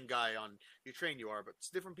get the same guy on your train, you are, but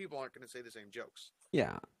different people aren't going to say the same jokes.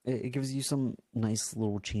 Yeah, it gives you some nice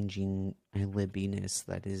little changing libbiness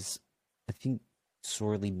that is, I think,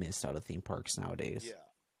 sorely missed out of theme parks nowadays. Yeah.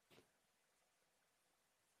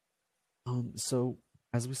 So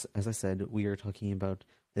as I said, we are talking about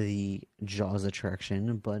the Jaws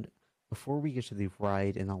attraction, but before we get to the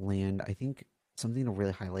ride and the land, I think something to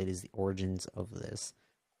really highlight is the origins of this.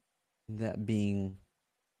 That being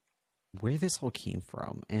where this all came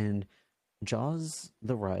from. And Jaws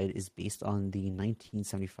the Ride is based on the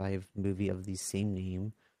 1975 movie of the same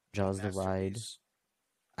name, Jaws the Ride.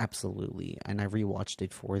 Absolutely. And I rewatched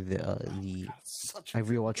it for I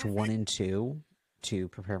rewatched 1 and 2 to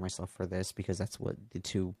prepare myself for this because that's what the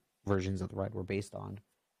two versions of the ride were based on.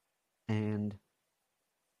 And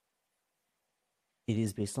it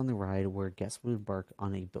is based on the ride where guests would embark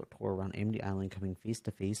on a boat tour around Amity Island, coming face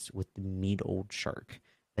to face with the mean old shark.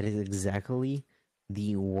 That is exactly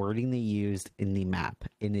the wording they used in the map,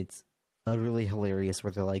 and it's utterly hilarious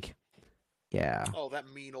where they're like, yeah. Oh, that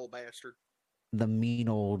mean old bastard. The mean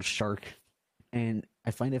old shark. And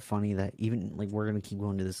I find it funny that even, like, we're going to keep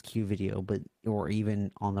going to this Q video, or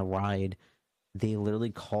even on the ride, they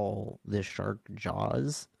literally call the shark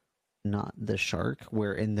Jaws, not the shark,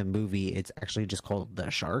 where in the movie it's actually just called the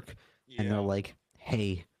shark. Yeah. And they're like,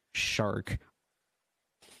 hey, shark.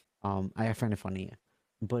 I find it funny.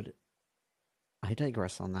 But I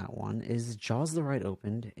digress on that one. Is Jaws the Ride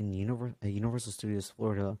opened in Universal Studios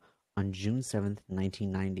Florida on June 7th,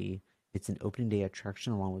 1990. It's an opening day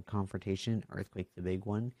attraction along with Confrontation, Earthquake the Big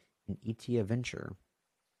One, and E.T. Adventure.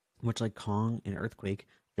 Much like Kong and Earthquake,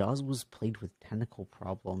 Jaws was plagued with technical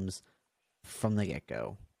problems from the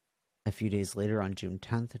get-go. A few days later, on June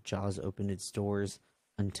 10th, Jaws opened its doors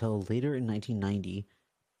until later in 1990,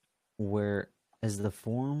 where, as the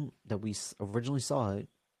form that we originally saw it,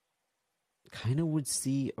 kind of would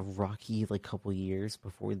see a rocky couple years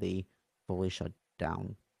before they fully shut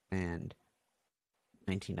down. And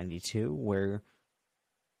 1992, where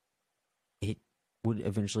it would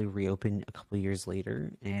eventually reopen a couple years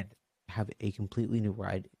later and have a completely new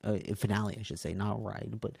ride, a finale, I should say, not a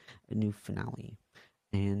ride, but a new finale.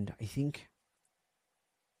 And I think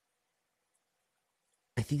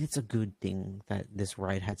I think it's a good thing that this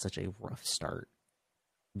ride had such a rough start,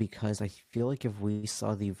 because I feel like if we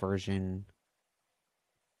saw the version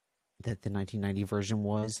that the 1990 version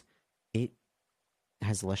was, it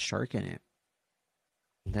has less shark in it.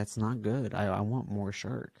 That's not good. I want more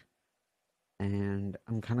shark. And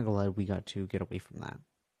I'm kind of glad we got to get away from that.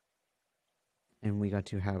 And we got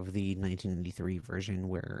to have the 1993 version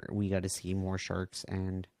where we got to see more sharks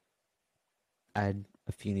and add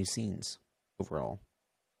a few new scenes overall.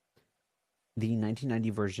 The 1990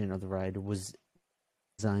 version of the ride was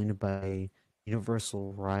designed by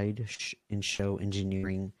Universal Ride and Show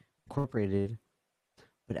Engineering Incorporated,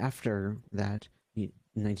 but after that, the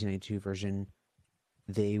 1992 version,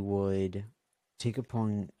 they would take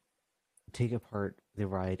apart the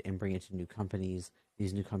ride and bring it to new companies.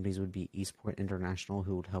 These new companies would be Eastport International,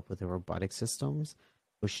 who would help with the robotic systems,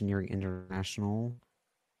 Oceaneering International,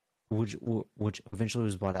 which eventually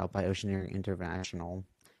was bought out by Oceaneering International.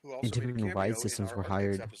 Who also Intimate Ride Systems were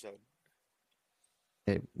hired.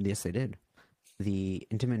 Yes, they did. The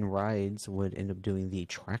Intamin Rides would end up doing the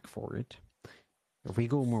track for it.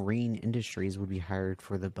 Regal Marine Industries would be hired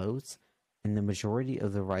for the boats, and the majority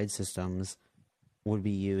of the ride systems would be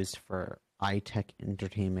used for iTech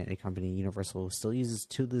Entertainment, a company Universal still uses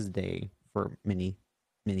to this day for many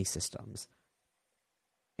systems.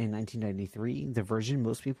 In 1993, the version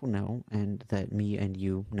most people know, and that me and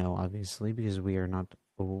you know, obviously, because we are not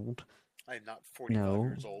old. I'm not 45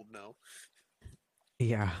 years old, no.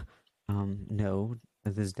 Yeah. No,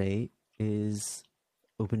 at this day, is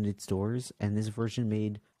opened its doors, and this version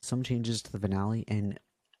made some changes to the finale and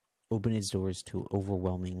opened its doors to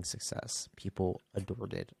overwhelming success. People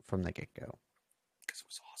adored it from the get-go. Because it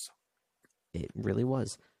was awesome. It really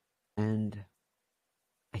was. And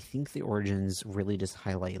I think the origins really just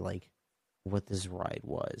highlight, like, what this ride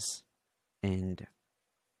was and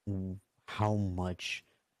how much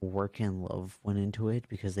work and love went into it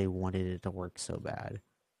because they wanted it to work so bad.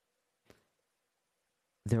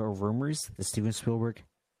 There are rumors that Steven Spielberg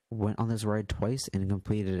went on this ride twice and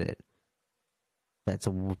completed it. That's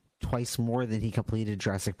twice more than he completed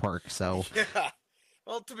Jurassic Park, so... Yeah.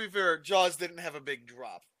 Well, to be fair, Jaws didn't have a big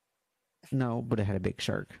drop. No, but it had a big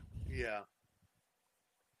shark. Yeah.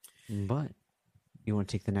 But, you want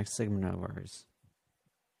to take the next segment of ours?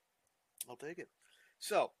 I'll take it.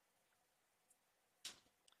 So,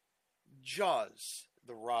 Jaws,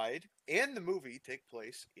 the ride, and the movie take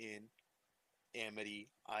place in Amity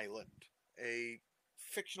Island, a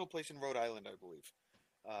fictional place in Rhode Island, I believe.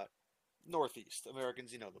 Northeast.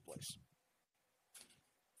 Americans, you know the place.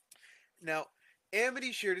 Now,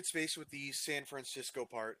 Amity shared its space with the San Francisco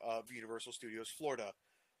part of Universal Studios Florida.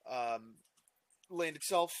 Land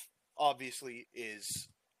itself, obviously, is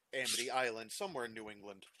Amity Island, somewhere in New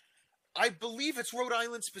England. I believe it's Rhode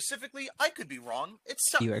Island specifically. I could be wrong.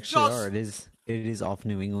 You actually are. It is off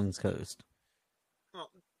New England's coast.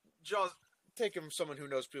 Well, Jaws, take him someone who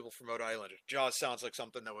knows people from Rhode Island. Jaws sounds like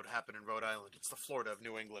something that would happen in Rhode Island. It's the Florida of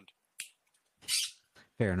New England.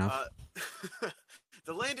 Fair enough.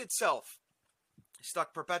 The land itself is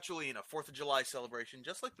stuck perpetually in a 4th of July celebration,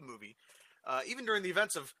 just like the movie. Even during the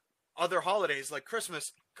events of other holidays like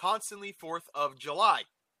Christmas, constantly 4th of July.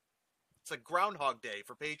 It's like Groundhog Day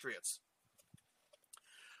for patriots.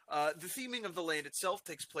 The theming of the land itself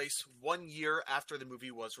takes place 1 year after the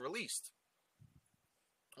movie was released.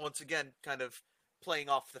 Once again, kind of playing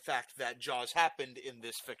off the fact that Jaws happened in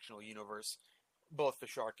this fictional universe, both the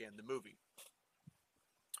shark and the movie.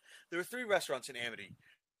 There were 3 restaurants in Amity.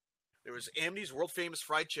 There was Amity's world-famous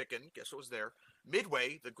fried chicken, guess what was there,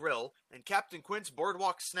 Midway, the grill, and Captain Quint's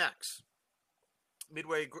Boardwalk Snacks.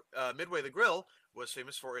 Midway the grill was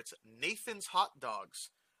famous for its Nathan's hot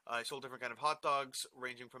dogs. I sold different kind of hot dogs,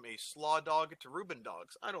 ranging from a slaw dog to Reuben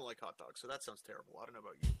dogs. I don't like hot dogs, so that sounds terrible. I don't know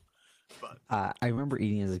about you. But I remember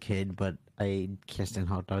eating as a kid, but I can't stand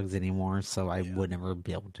hot dogs anymore, so I would never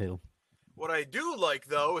be able to. What I do like,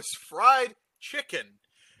 though, is fried chicken.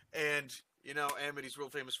 And, you know, Amity's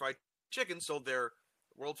world-famous fried chicken sold their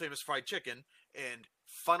world-famous fried chicken and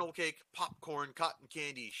funnel cake, popcorn, cotton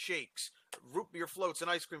candy, shakes, root beer floats,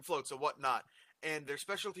 and ice cream floats and whatnot. And their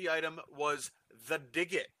specialty item was the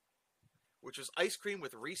Dig-It, which was ice cream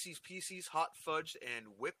with Reese's Pieces, hot fudge, and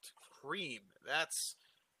whipped cream.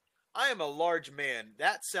 I am a large man.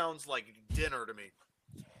 That sounds like dinner to me.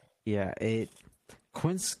 Yeah,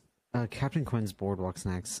 Captain Quinn's Boardwalk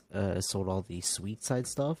Snacks sold all the sweet side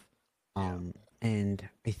stuff. And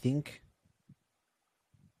I think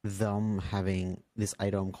them having this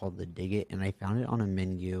item called the Dig It, and I found it on a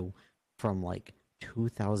menu from like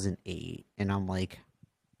 2008, and I'm like,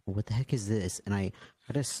 what the heck is this? And I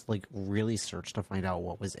had to like really search to find out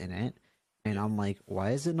what was in it, And I'm like,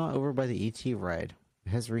 why is it not over by the ET ride? It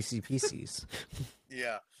has Reese's Pieces.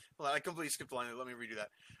 Yeah. Well, I completely skipped the line. Let me redo that.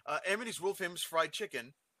 Amity's world famous fried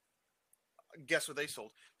chicken. Guess what they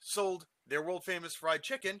sold? Sold their world famous fried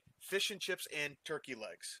chicken, fish and chips, and turkey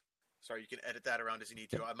legs. Sorry, you can edit that around as you need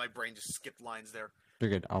to. My brain just skipped lines there. You're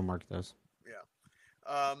good. I'll mark those.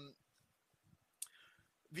 Yeah.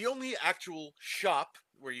 The only actual shop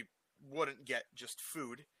where you wouldn't get just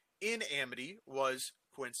food in Amity was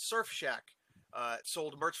Quinn's Surf Shack. It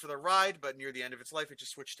sold merch for the ride, but near the end of its life, it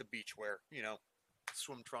just switched to beachwear. You know,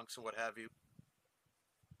 swim trunks and what have you.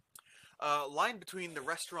 Line between the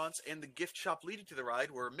restaurants and the gift shop leading to the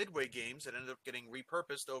ride were Midway games that ended up getting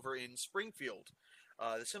repurposed over in Springfield,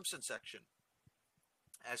 the Simpsons section,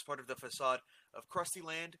 as part of the facade of Krusty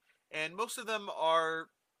Land, and most of them are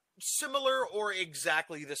similar or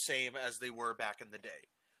exactly the same as they were back in the day.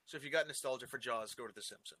 So if you got nostalgia for Jaws, go to the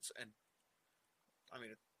Simpsons. And, I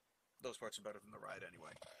mean, those parts are better than the ride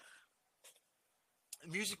anyway.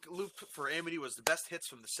 Music loop for Amity was the best hits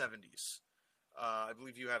from the 70s. I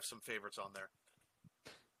believe you have some favorites on there.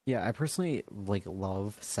 Yeah, I personally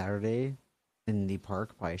love Saturday in the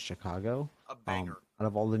Park by Chicago. A banger. Out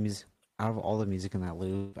of all the music in that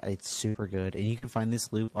loop, it's super good, and you can find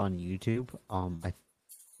this loop on YouTube. I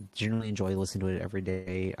generally enjoy listening to it every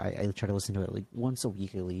day. I try to listen to it once a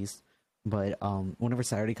week at least. But whenever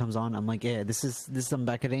Saturday comes on, I'm like, yeah, this is I'm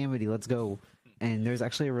back at Amity. Let's go. And there's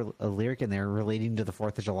actually a lyric in there relating to the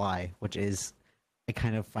 4th of July, which is, I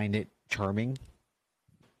kind of find it charming.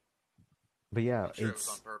 But yeah, I'm sure it was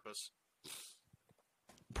on purpose.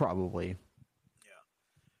 Probably. Yeah.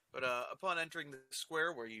 But upon entering the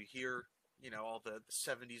square where you hear, all the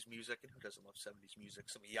 70s music, and who doesn't love 70s music?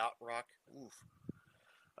 Some yacht rock. Oof.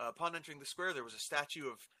 Upon entering the square, there was a statue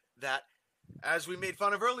of that, as we made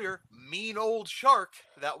fun of earlier, mean old shark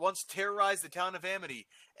that once terrorized the town of Amity.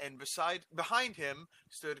 And behind him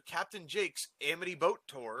stood Captain Jake's Amity Boat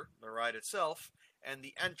Tour, the ride itself, and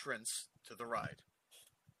the entrance to the ride.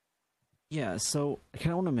 Yeah, so I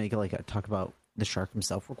kind of want to talk about the shark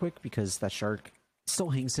himself real quick, because that shark still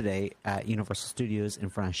hangs today at Universal Studios in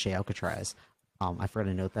front of Shea Alcatraz. I forgot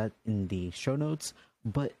to note that in the show notes,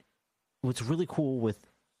 but what's really cool with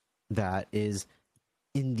that is,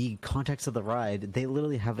 in the context of the ride, they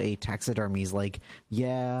literally have a taxidermy's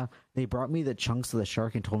yeah, they brought me the chunks of the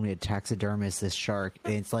shark and told me to taxidermist this shark.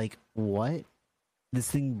 And it's like, what? This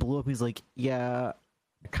thing blew up. He's like, yeah,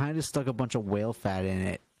 I kind of stuck a bunch of whale fat in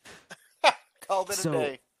it. Called it a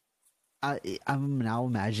day. I'm now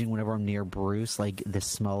imagining whenever I'm near Bruce, the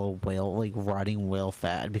smell of rotting whale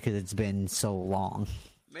fat, because it's been so long.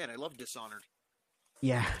 Man, I love Dishonored.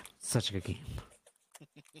 Yeah, such a good game.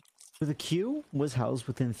 The queue was housed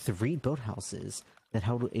within 3 boathouses that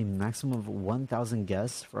held a maximum of 1,000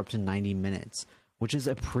 guests for up to 90 minutes, which is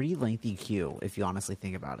a pretty lengthy queue if you honestly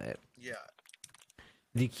think about it. Yeah.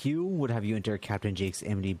 The queue would have you enter Captain Jake's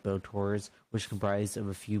Amity Boat Tours, which comprised of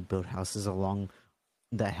a few boathouses along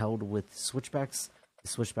that held with switchbacks. The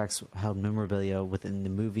switchbacks held memorabilia within the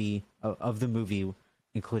movie,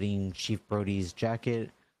 including Chief Brody's jacket,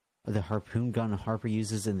 the harpoon gun Harper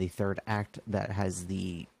uses in the 3rd act that has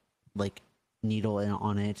the needle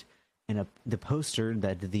on it, and the poster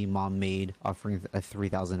that the mom made offering a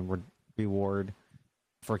 3,000 reward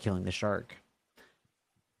for killing the shark.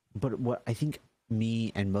 But what I think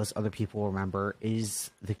me and most other people remember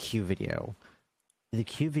is the Q video. The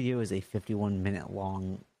Q video is a 51-minute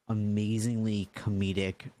long, amazingly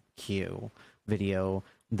comedic Q video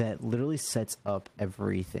that literally sets up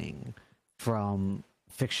everything from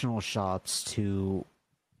fictional shops to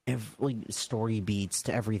story beats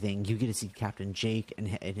to everything. You get to see Captain Jake and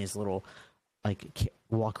his little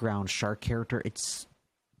walk around shark character. It's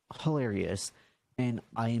hilarious, and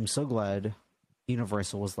I am so glad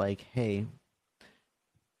Universal was like, hey,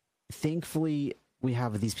 thankfully we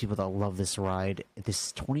have these people that love this ride.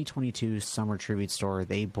 This 2022 summer tribute store,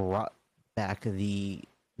 they brought back the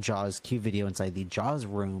Jaws Q video inside the Jaws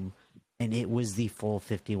room, and it was the full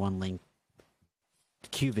 51 length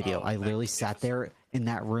Q video. I literally sat there in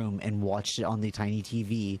that room and watched it on the tiny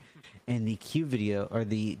TV, and the Q video, or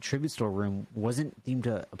the tribute store room, wasn't themed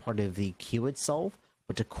to a part of the Q itself,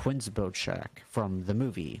 but to Quinn's Boat Shack from the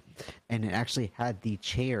movie. And it actually had the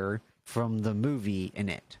chair from the movie in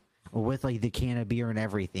it, with the can of beer and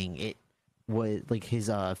everything. It was his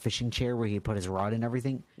fishing chair where he put his rod and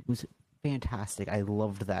everything. It was fantastic. I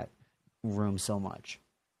loved that room so much.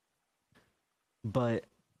 But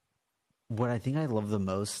what I think I love the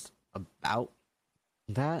most about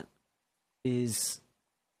that is,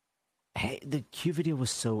 hey, the Q video was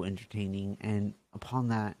so entertaining, and upon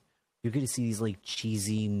that, you're going to see these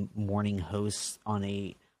cheesy morning hosts on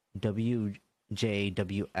a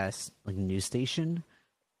WJWS like news station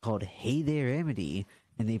called Hey There Amity,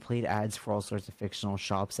 and they played ads for all sorts of fictional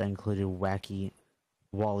shops that included Wacky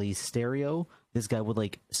Wally's Stereo. This guy would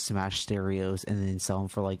like smash stereos and then sell them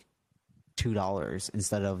for like $2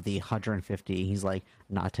 instead of the 150. He's like,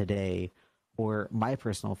 not today. Or my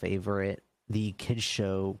personal favorite, the kids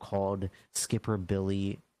show called Skipper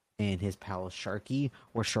Billy and his pal Sharky,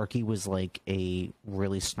 where Sharky was like a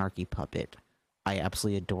really snarky puppet. I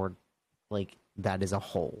absolutely adored like that as a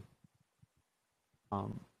whole.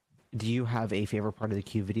 Do you have a favorite part of the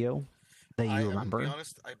Q video that you remember? To be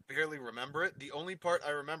honest, I barely remember it. The only part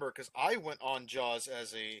I remember, because I went on Jaws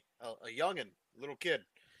as a youngin, little kid.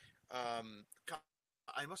 I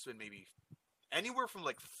must have been maybe anywhere from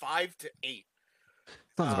like 5 to 8.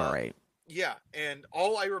 Sounds about right. Yeah, and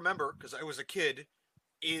all I remember, because I was a kid,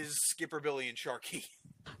 is Skipper Billy and Sharky.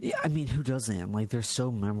 Yeah, I mean, who doesn't? Like, they're so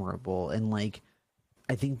memorable, and like,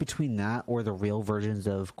 I think between that or the real versions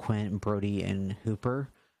of Quint, Brody, and Hooper,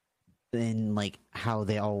 and like how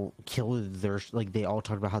they all killed their like they all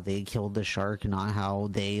talked about how they killed the shark, not how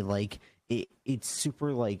they like it. It's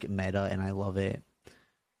super like meta, and I love it.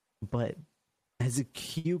 But as a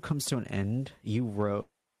queue comes to an end, you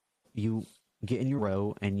get in your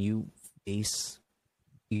row and you face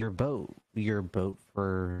your boat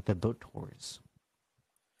for the boat tours.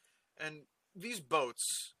 And these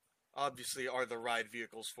boats obviously are the ride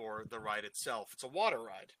vehicles for the ride itself. It's a water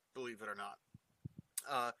ride, believe it or not.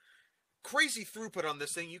 Crazy throughput on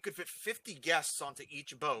this thing. You could fit 50 guests onto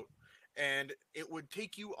each boat, and it would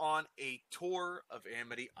take you on a tour of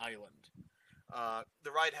Amity Island.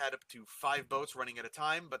 The ride had up to 5 boats running at a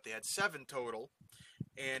time, but they had 7 total,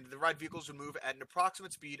 and the ride vehicles would move at an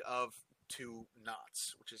approximate speed of 2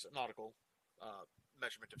 knots, which is a nautical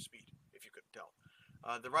measurement of speed, if you couldn't tell.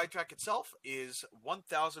 The ride track itself is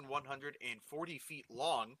 1,140 feet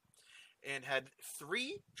long and had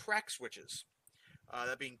 3 track switches.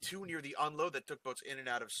 That being 2 near the unload that took boats in and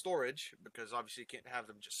out of storage, because obviously you can't have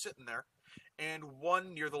them just sitting there, and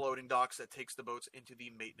 1 near the loading docks that takes the boats into the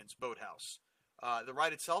maintenance boathouse. The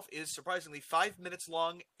ride itself is surprisingly 5 minutes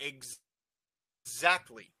long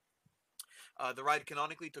exactly. The ride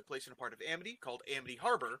canonically took place in a part of Amity called Amity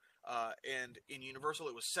Harbor, and in Universal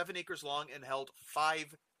it was 7 acres long and held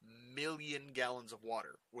 5 million gallons of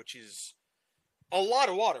water, which is a lot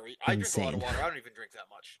of water. I drink a lot of water. I don't even drink that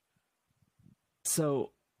much.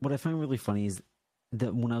 So what I find really funny is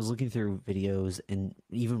that when I was looking through videos and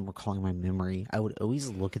even recalling my memory, I would always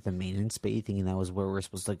look at the maintenance bay thinking that was where we're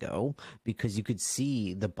supposed to go, because you could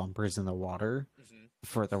see the bumpers in the water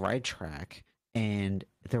for the ride track, and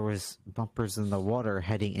there was bumpers in the water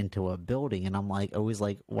heading into a building, and I'm like, always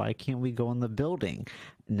like, why can't we go in the building?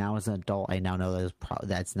 Now as an adult, I now know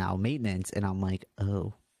that's now maintenance, and I'm like,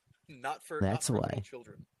 oh, that's why.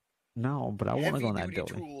 Children. No, but I want to go in that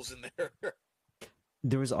building. Tools in there.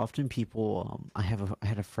 There was often people. I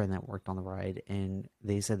had a friend that worked on the ride, and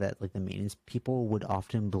they said that like the maintenance people would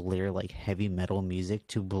often blare like heavy metal music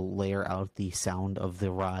to blare out the sound of the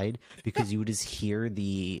ride, because you would just hear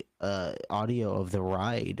the audio of the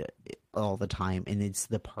ride all the time. And it's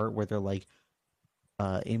the part where they're like,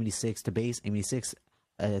 Amity 6 to base, Amity 6.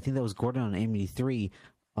 I think that was Gordon on Amity 3.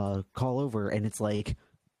 Call over, and it's like,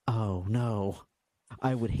 oh no,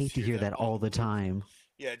 I would hate to hear that all the time.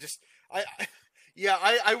 Yeah,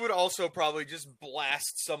 I would also probably just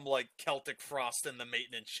blast some, like, Celtic Frost in the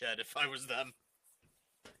maintenance shed if I was them.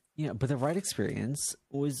 Yeah, but the ride experience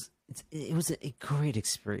was a great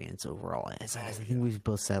experience overall. As I think we've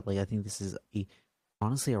both said, like, I think this is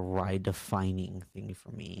honestly a ride-defining thing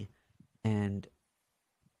for me. And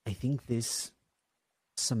I think this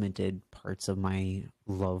cemented parts of my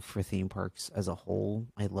love for theme parks as a whole.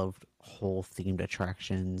 I loved whole themed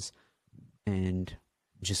attractions and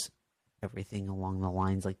just everything along the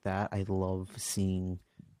lines like that. I love seeing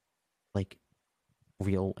like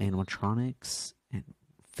real animatronics and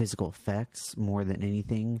physical effects more than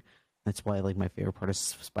anything. That's why like my favorite part of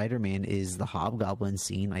Spider-Man is the Hobgoblin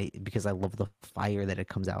scene, because I love the fire that it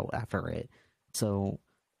comes out after it. So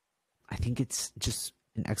I think it's just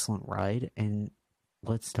an excellent ride, and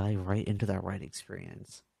let's dive right into that ride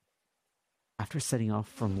experience. After setting off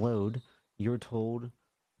from load, you're told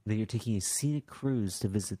that you're taking a scenic cruise to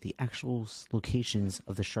visit the actual locations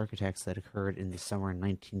of the shark attacks that occurred in the summer of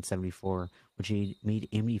 1974, which made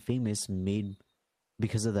Amity famous, made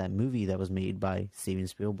because of that movie that was made by Steven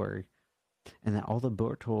Spielberg, and that all the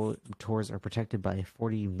boat tours are protected by a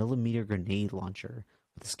 40mm grenade launcher.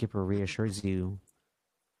 The skipper reassures the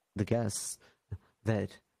guests,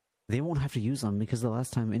 that they won't have to use them because the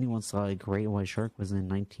last time anyone saw a great white shark was in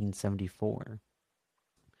 1974.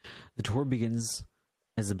 The tour begins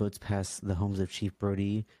As the boats pass the homes of Chief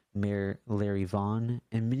Brody, Mayor Larry Vaughn,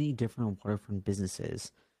 and many different waterfront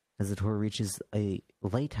businesses. As the tour reaches a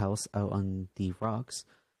lighthouse out on the rocks,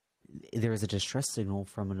 there is a distress signal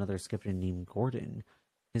from another skipper named Gordon.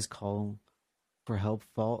 His call for help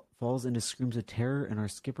falls into screams of terror, and our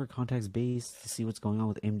skipper contacts base to see what's going on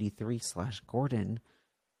with MD3/Gordon.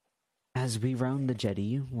 As we round the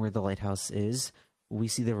jetty where the lighthouse is, we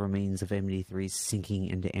see the remains of MD3 sinking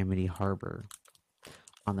into Amity Harbor.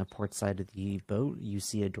 On the port side of the boat, you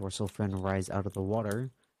see a dorsal fin rise out of the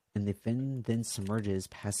water, and the fin then submerges,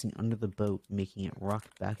 passing under the boat, making it rock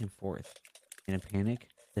back and forth. In a panic,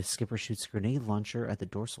 the skipper shoots a grenade launcher at the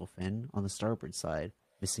dorsal fin on the starboard side,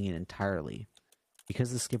 missing it entirely.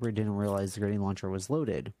 Because the skipper didn't realize the grenade launcher was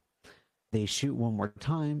loaded, they shoot one more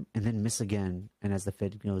time and then miss again, and as the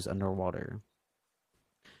fin goes underwater.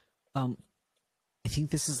 I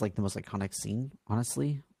think this is like the most iconic scene,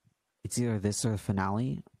 honestly. It's either this or the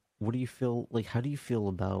finale. What do you feel like? How do you feel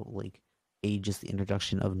about like just the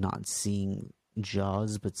introduction of not seeing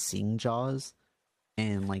Jaws but seeing Jaws,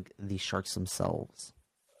 and like the sharks themselves?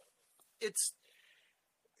 It's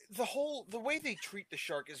the way they treat the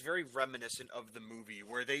shark is very reminiscent of the movie,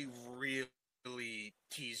 where they really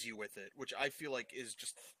tease you with it, which I feel like is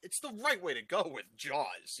it's the right way to go with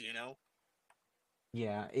Jaws, you know?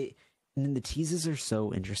 Yeah, and then the teases are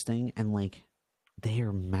so interesting, and like they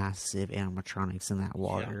are massive animatronics in that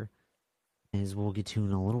water, as we'll get to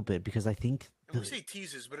in a little bit, because I think we say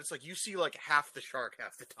teases, but it's like you see like half the shark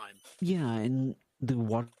half the time. Yeah, and the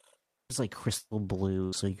water is like crystal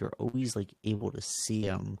blue, so you're always like able to see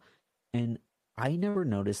them. And I never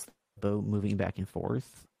noticed the boat moving back and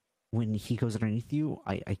forth when he goes underneath you.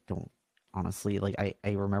 I don't honestly like.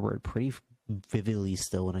 I remember it pretty vividly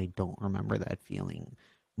still, and I don't remember that feeling.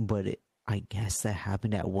 But I guess that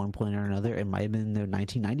happened at one point or another. It might have been the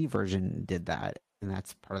 1990 version did that, and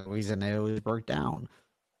that's part of the reason it always broke down.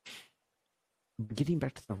 Getting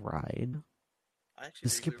back to the ride, the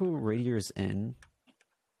skipper radios in.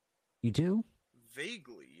 You do?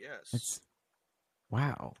 Vaguely, yes.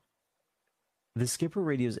 Wow. The skipper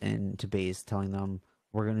radios in to base, telling them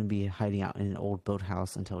we're going to be hiding out in an old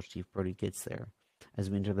boathouse until Chief Brody gets there. As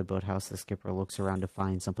we enter the boathouse, the skipper looks around to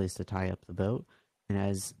find someplace to tie up the boat. And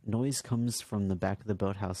as noise comes from the back of the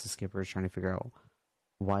boathouse, the skipper is trying to figure out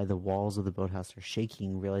why the walls of the boathouse are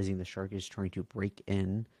shaking, realizing the shark is trying to break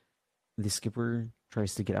in. The skipper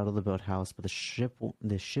tries to get out of the boathouse, but the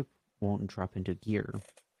ship won't drop into gear.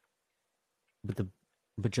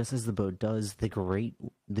 But just as the boat does, the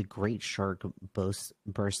great shark bursts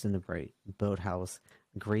in the boathouse,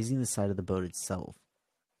 grazing the side of the boat itself.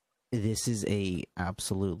 This is a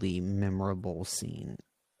absolutely memorable scene.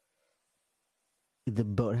 The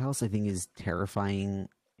boathouse, I think, is terrifying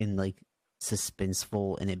and like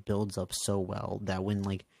suspenseful, and it builds up so well that when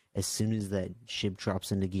like as soon as that ship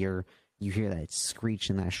drops into gear, you hear that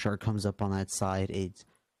screech and that shark comes up on that side. It's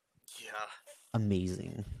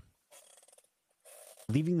amazing.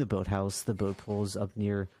 Leaving the boathouse, the boat pulls up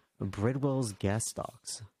near Bridwell's gas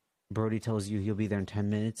docks. Brody tells you he'll be there in 10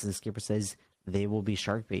 minutes, and the skipper says they will be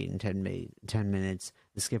shark bait in 10 minutes.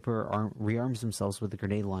 The skipper rearms themselves with a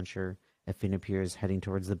grenade launcher. A fin appears heading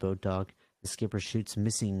towards the boat dock. The skipper shoots,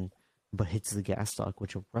 missing, but hits the gas dock,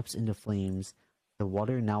 which erupts into flames. The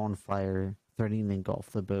water now on fire, threatening to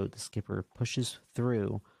engulf the boat. The skipper pushes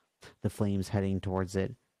through the flames, heading towards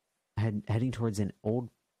an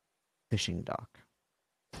old fishing dock.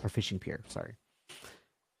 Or fishing pier, sorry.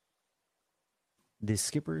 The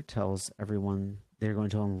skipper tells everyone they're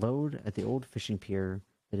going to unload at the old fishing pier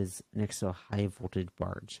that is next to a high voltage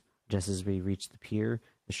barge. Just as we reach the pier,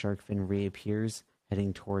 the shark fin reappears,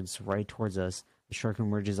 heading right towards us. The shark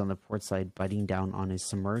emerges on the port side, biting down on a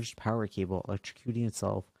submerged power cable, electrocuting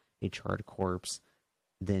itself, a charred corpse.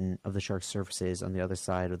 Then of the shark surfaces on the other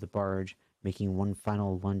side of the barge, making one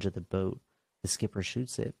final lunge at the boat. The skipper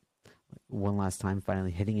shoots it one last time,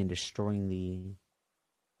 finally hitting and destroying the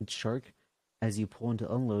shark. As you pull in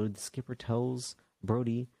to unload, the skipper tells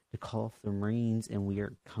Brody to call off the Marines, and we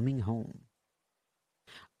are coming home.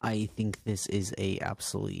 I think this is a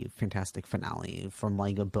absolutely fantastic finale. From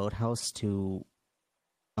like a boathouse to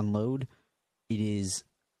unload, it is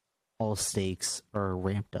all stakes are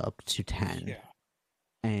ramped up to 10. Yeah.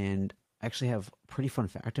 And I actually have a pretty fun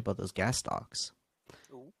fact about those gas docks.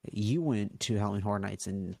 You went to Halloween Horror Nights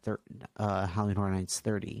in Halloween Horror Nights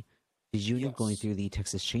 30. Did you end up going through the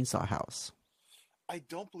Texas Chainsaw House? I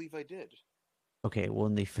don't believe I did. Okay, well,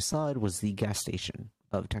 in the facade was the gas station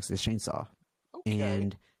of Texas Chainsaw. Okay.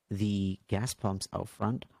 And the gas pumps out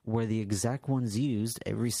front were the exact ones used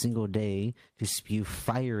every single day to spew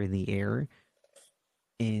fire in the air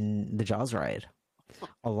in the Jaws ride.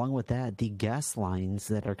 Along with that, the gas lines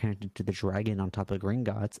that are connected to the dragon on top of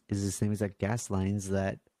Gringotts is the same exact gas lines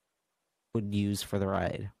that would use for the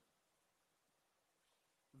ride.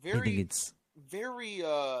 I think Very, it's very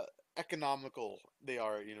economical they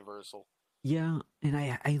are at Universal. yeah, and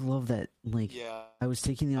I love that. Like, Yeah. I was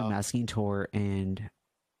taking the unmasking tour, and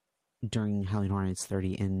during Halloween Horror Nights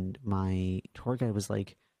 30, and my tour guide was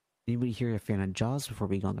like, "Anybody here a fan of Jaws before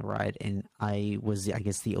we go on the ride?" And I was, I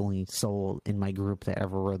guess, the only soul in my group that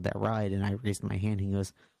ever rode that ride, and I raised my hand. He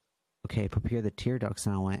goes, "Okay, prepare the tear ducts,"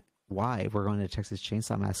 and I went, "Why?" "We're going to Texas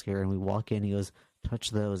Chainsaw Massacre," and we walk in. He goes, "Touch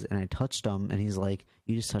those," and I touched them, and he's like,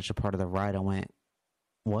 "You just touched a part of the ride." I went,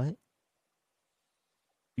 "What?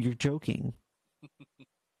 You're joking."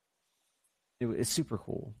 It's super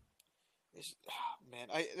cool. Man,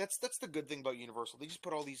 that's the good thing about Universal. They just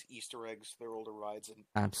put all these Easter eggs to their older rides and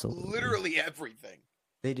Absolutely. literally everything.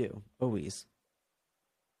 They do. Always.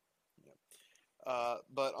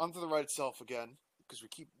 But onto the ride itself again, because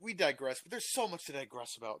we digress, but there's so much to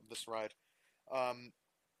digress about this ride.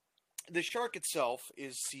 The shark itself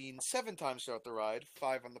is seen 7 times throughout the ride,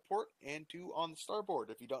 5 on the port and 2 on the starboard.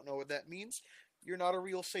 If you don't know what that means, you're not a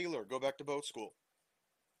real sailor. Go back to boat school.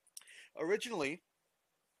 Originally,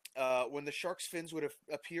 when the shark's fins would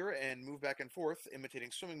appear and move back and forth,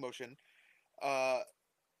 imitating swimming motion,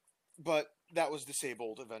 but that was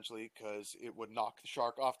disabled eventually because it would knock the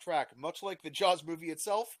shark off track. Much like the Jaws movie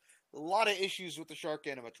itself, a lot of issues with the shark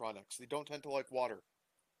animatronics. They don't tend to like water.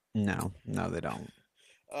 No, they don't.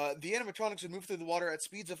 The animatronics would move through the water at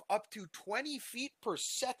speeds of up to 20 feet per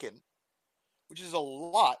second, which is a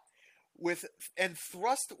lot, and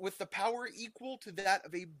thrust with the power equal to that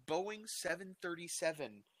of a Boeing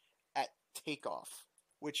 737 at takeoff,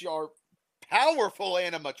 which are powerful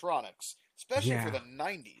animatronics, especially for the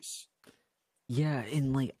 90s. Yeah,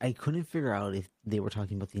 and like I couldn't figure out if they were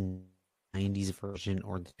talking about the 90s version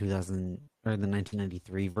or the 2000 or the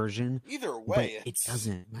 1993 version. Either way, but it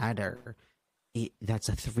doesn't matter. That's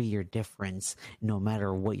a 3-year difference. No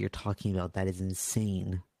matter what you're talking about, that is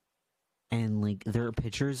insane. And like there are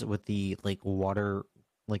pictures with the like water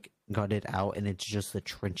like gutted out, and it's just the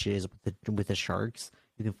trenches with the sharks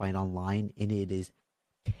you can find online, and it is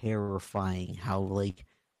terrifying how like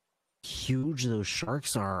huge those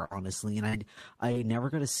sharks are, honestly. And I never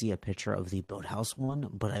got to see a picture of the boathouse one,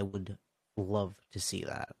 but I would love to see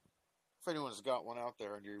that. If anyone's got one out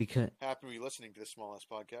there and you're happy to be listening to this small ass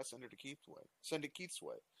podcast, send it to Keith's way. Send it Keith's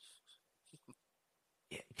way.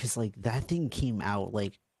 Because like that thing came out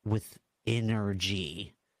like with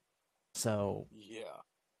energy. So yeah.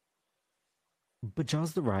 But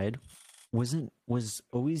Jaws the Ride was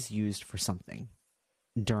always used for something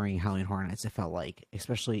during Halloween Horror Nights, it felt like,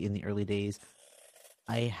 especially in the early days.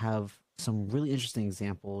 I have some really interesting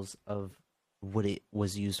examples of what it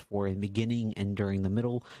was used for in the beginning and during the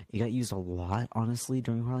middle. It got used a lot, honestly,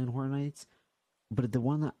 during Halloween Horror Nights. But the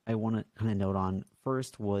one that I want to kind of note on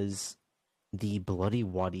first was the Bloody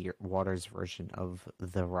Waters version of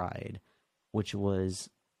the ride, which was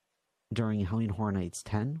during Halloween Horror Nights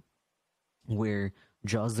 10, where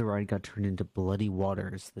Jaws the Ride got turned into Bloody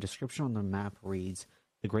Waters. The description on the map reads,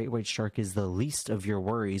 "The great white shark is the least of your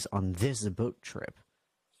worries on this boat trip."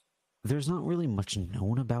 There's not really much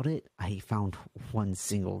known about it. I found one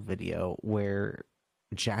single video where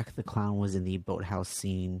Jack the Clown was in the boathouse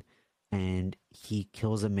scene, and he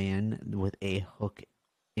kills a man with a hook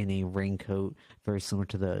in a raincoat, very similar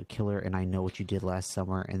to the Killer and I Know What You Did Last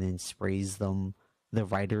Summer, and then sprays the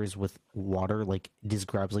riders with water, like just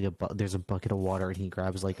grabs like there's a bucket of water, and he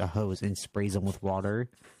grabs like a hose and sprays them with water.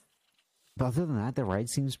 But other than that, the ride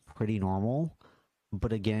seems pretty normal.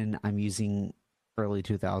 But again, I'm using early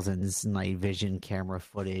 2000s night vision camera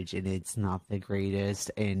footage, and it's not the greatest,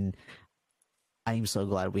 and I'm so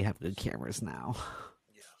glad we have good cameras now.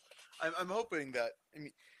 Yeah. I'm hoping that, I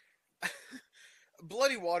mean,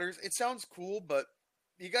 Bloody Waters, it sounds cool, but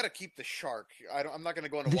you got to keep the shark. I'm not going to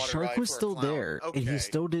go on a water ride. The shark was still there, and he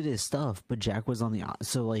still did his stuff, but Jack was on the...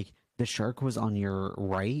 So, like, the shark was on your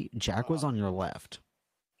right, Jack was on your left.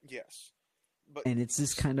 Yes. But and it's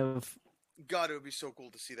this kind of... God, it would be so cool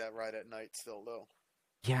to see that ride at night still, though.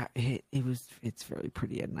 Yeah, it's very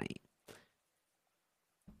pretty at night.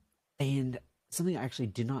 And something I actually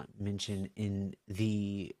did not mention in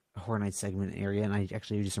the Horror Nights segment area, and I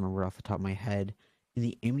actually just remember off the top of my head, in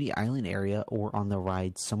the Amity Island area or on the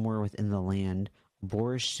ride somewhere within the land,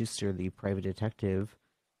 Boris Schuster, the private detective,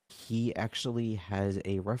 he actually has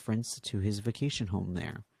a reference to his vacation home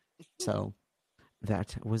there. So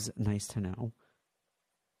that was nice to know.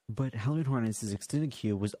 But Halloween Horror Nights' extended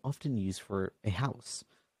queue was often used for a house,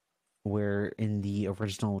 where in the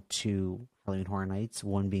original 2, Halloween Horror Nights,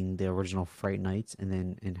 one being the original Fright Nights, and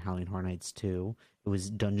then in Halloween Horror Nights 2, it was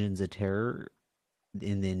Dungeons of Terror,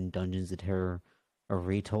 and then Dungeons of Terror are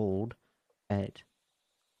retold at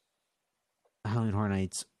Halloween Horror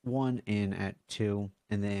Nights 1 and at 2,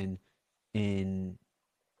 and then in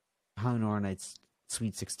Halloween Horror Nights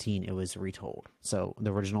Sweet 16, it was retold. So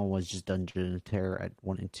the original was just Dungeon of Terror at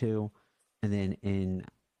 1 and 2, and then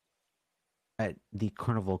at the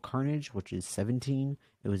Carnival Carnage, which is 17,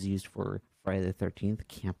 it was used for Friday the 13th,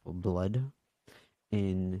 Camp of Blood.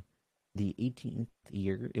 In the 18th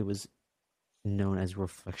year, it was known as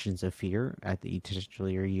Reflections of Fear at the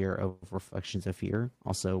titular year of Reflections of Fear.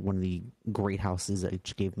 Also, one of the great houses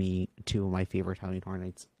that gave me two of my favorite Halloween Horror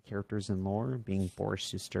Nights characters in lore, being Boris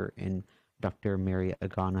Schuster and Dr. Mary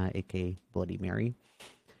Agana, aka Bloody Mary.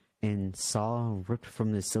 And Saw ripped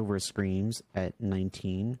from the Silver Screams at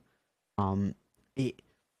 19.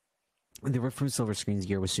 The Rip from Silver Screens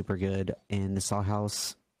year was super good, and the Saw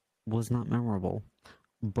House was not memorable.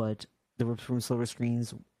 But the Rip from Silver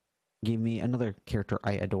Screens gave me another character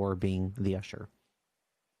I adore, being the Usher.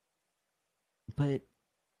 But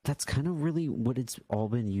that's kind of really what it's all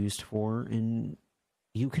been used for, and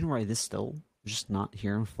you can ride this still, just not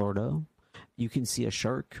here in Florida. You can see a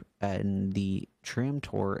shark in the tram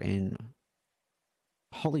tour in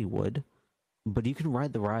Hollywood, but you can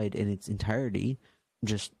ride the ride in its entirety,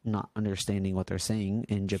 just not understanding what they're saying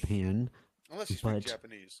in Japan. Unless you speak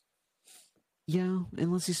Japanese. Yeah,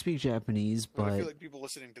 unless you speak Japanese, but I feel like people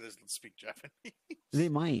listening to this speak Japanese. They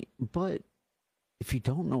might, but if you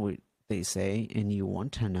don't know what they say and you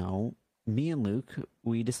want to know, me and Luke,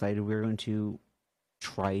 we decided we were going to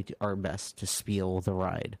try our best to spiel the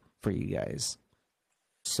ride for you guys.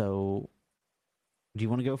 So, do you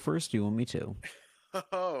want to go first? Do you want me to?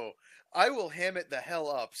 Oh, I will ham it the hell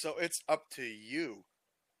up. So it's up to you.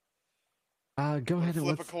 Go ahead and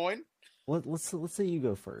flip a coin. Let's say you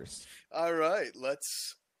go first. All right,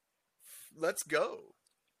 let's go.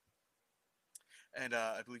 And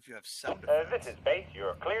I believe you have sound effects. This is base.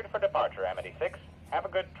 You're cleared for departure, Amity 6. Have a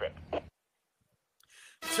good trip.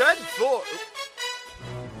 10-4.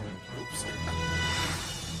 Oops.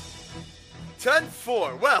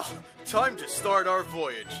 10-4. Well, time to start our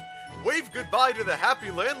voyage. Wave goodbye to the happy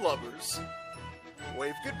landlubbers.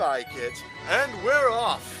 Wave goodbye, kids. And we're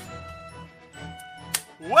off.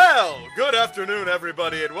 Well, good afternoon,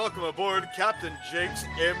 everybody, and welcome aboard Captain Jake's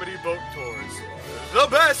Amity Boat Tours. The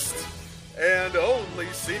best and only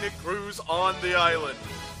scenic cruise on the island.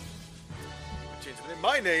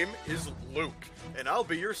 My name is Luke, and I'll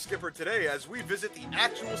be your skipper today as we visit the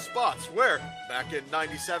actual spots where, back in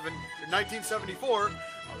 1974,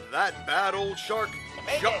 that bad old shark,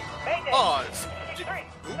 Oz.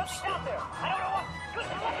 Oops.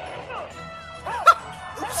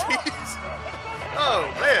 Oopsies. Oh,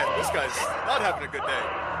 man, this guy's not having a good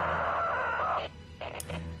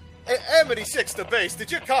day. Amity 6 to base,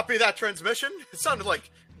 did you copy that transmission? It sounded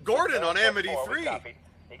like Gordon on Amity 3.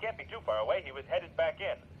 He can't be too far away. He was headed back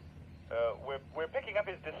in. We're picking up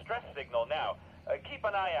his distress signal now. Keep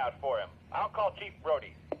an eye out for him. I'll call Chief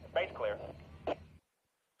Brody. Base clear.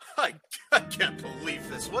 I can't believe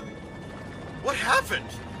this. What happened?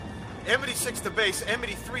 Amity 6 to base.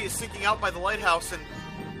 Amity 3 is sinking out by the lighthouse, and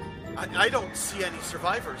I don't see any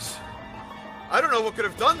survivors. I don't know what could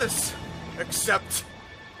have done this, except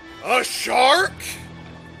a shark?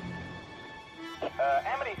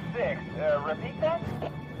 Amity 6, repeat that?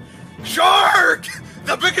 Shark!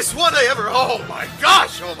 The biggest one I ever... Oh my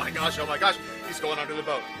gosh! Oh my gosh! Oh my gosh! He's going under the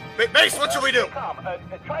boat. Base, what should we do?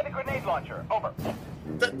 Try the grenade launcher. Over.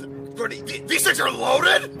 These things are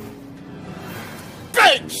loaded?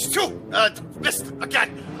 Bangs! Two! Missed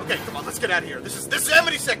again. Okay, come on, let's get out of here. This is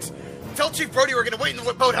Amity 6. Tell Chief Brody we're gonna wait in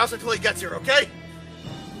the boathouse until he gets here, okay?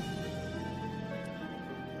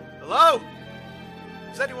 Hello?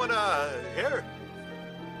 Is anyone, here?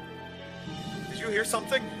 Did you hear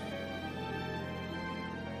something?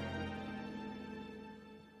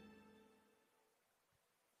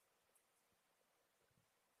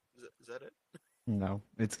 Is that it? No,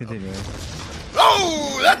 it's continuing.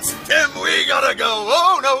 Oh, that's Tim! We gotta go!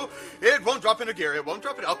 Oh, no! It won't drop into gear. It won't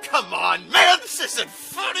drop it. Oh, come on, man! This isn't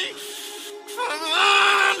funny! Come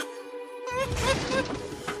on!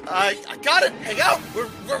 I got it! Hang out! We're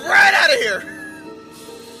right out of here!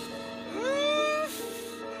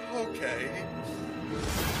 Okay.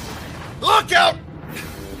 Look out!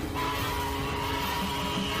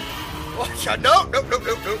 Watch out! No!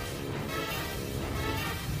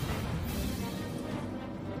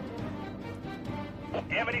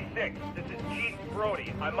 Amity 6, this is Chief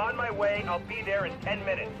Brody. I'm on my way. I'll be there in 10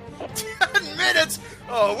 minutes. 10 minutes?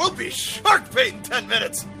 Oh, we'll be shark bait in 10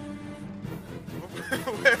 minutes.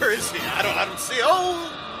 Where is he? I don't see.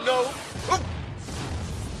 Oh no! Oh.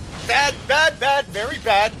 Bad, very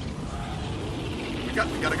bad. We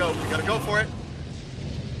gotta go. We gotta go for it.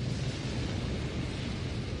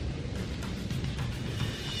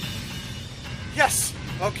 Yes.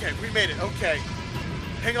 Okay, we made it. Okay.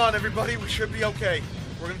 Hang on, everybody. We should be okay.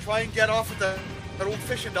 We're gonna try and get off at that old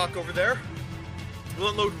fishing dock over there.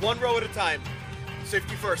 We'll unload one row at a time.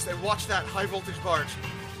 Safety first, and watch that high voltage barge.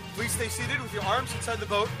 Please stay seated with your arms inside the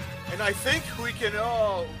boat, and I think we can.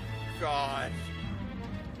 Oh, God.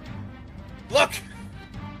 Look!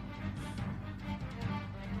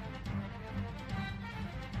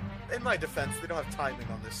 In my defense, they don't have timing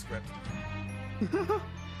on this script.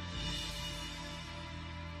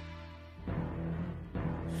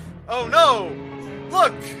 Oh no!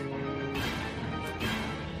 Look!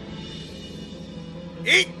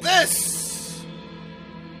 Eat this!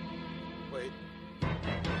 Wait.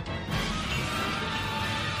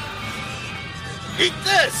 Eat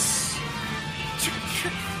this!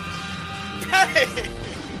 Hey!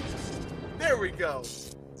 There we go.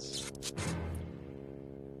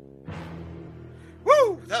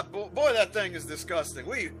 Woo! That boy, that thing is disgusting.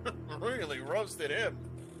 We really roasted him.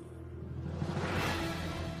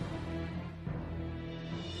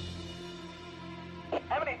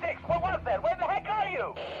 Amity 6, what was that? Where the heck are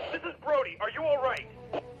you? This is Brody. Are you all right?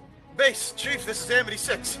 Base, Chief, this is Amity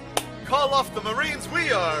 6. Call off the Marines.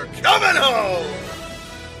 We are coming home!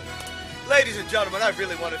 Ladies and gentlemen, I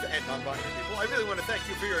really want to, and non-binary people, I really want to thank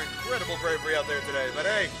you for your incredible bravery out there today. But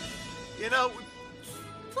hey, you know,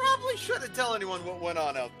 probably shouldn't tell anyone what went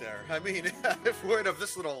on out there. I mean, if word of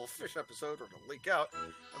this little fish episode were to leak out,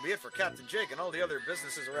 it'll be it for Captain Jake and all the other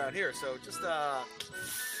businesses around here. So just,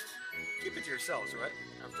 keep it to yourselves, right?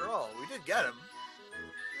 After all, we did get him.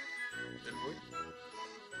 Didn't we?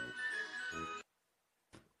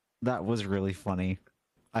 That was really funny.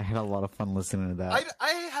 I had a lot of fun listening to that.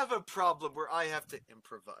 I have a problem where I have to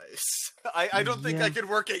improvise. I don't think I could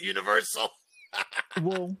work at Universal.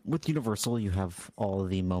 Well, with Universal, you have all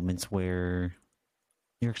the moments where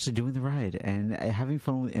you're actually doing the ride, and having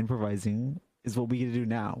fun with improvising is what we get to do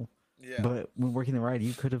now. Yeah. But when working the ride,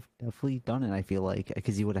 you could have definitely done it, I feel like,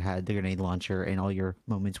 because you would have had the grenade launcher and all your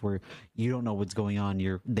moments where you don't know what's going on.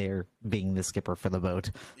 You're there being the skipper for the boat.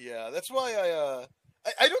 Yeah, that's why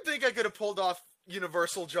I don't think I could have pulled off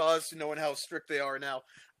Universal Jaws, knowing how strict they are now.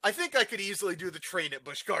 I think I could easily do the train at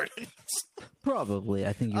Busch Gardens. Probably.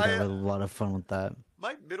 I think you'd have a lot of fun with that.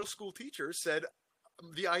 My middle school teacher said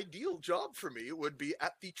the ideal job for me would be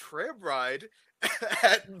at the tram ride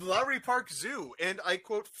at Lowry Park Zoo, and I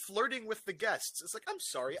quote, flirting with the guests. It's like, I'm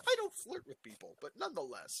sorry, I don't flirt with people, but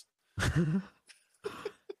nonetheless.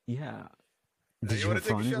 Yeah. Did you have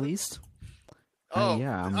fun at least? Oh,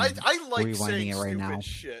 yeah. I like rewinding saying it right stupid now.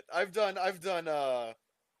 shit. I've done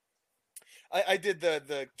I did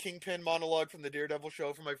the Kingpin monologue from the Daredevil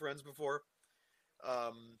show for my friends before.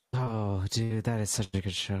 Oh, dude, that is such a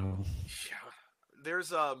good show. Yeah.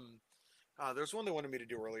 There's one they wanted me to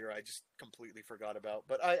do earlier I just completely forgot about.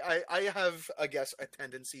 But I have, I guess, a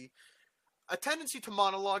tendency to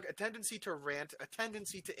monologue, a tendency to rant, a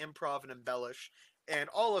tendency to improv and embellish, and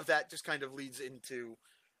all of that just kind of leads into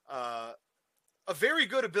a very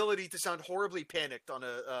good ability to sound horribly panicked on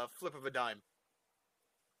a flip of a dime.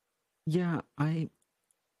 Yeah, I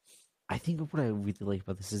think what I really like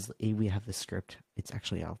about this is we have the script. It's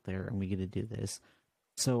actually out there, and we get to do this.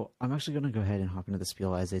 So I'm actually going to go ahead and hop into the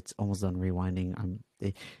spiel as it's almost done rewinding.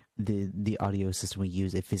 The audio system we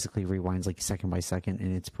use, it physically rewinds like second by second,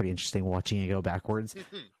 and it's pretty interesting watching it go backwards.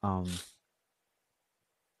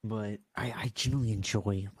 But I genuinely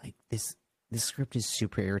enjoy like this. This script is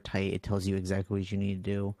super airtight. It tells you exactly what you need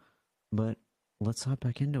to do. But let's hop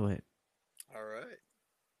back into it. All right.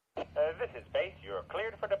 This is Base. You're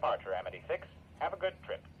cleared for departure, Amity 6. Have a good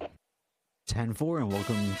trip. 10-4, and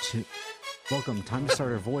welcome. Time to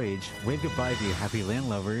start our voyage. Wave goodbye to you happy land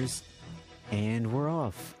lovers. And we're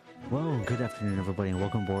off. Well, good afternoon, everybody, and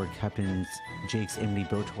welcome aboard Captain Jake's Amity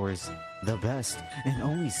Boat Tours, the best and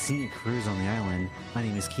only scenic cruise on the island. My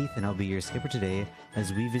name is Keith, and I'll be your skipper today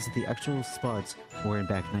as we visit the actual spots where in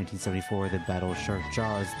back 1974 the battle shark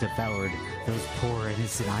Jaws devoured those poor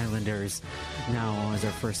innocent islanders. Now, as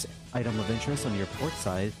our first item of interest on your port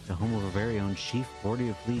side, the home of our very own Chief Brody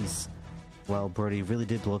of Police. Well, Brody really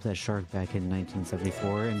did blow up that shark back in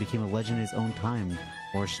 1974 and became a legend in his own time.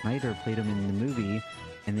 Or Schneider played him in the movie,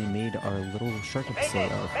 and they made our little shark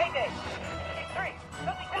episode of. Mayday! Chief 3!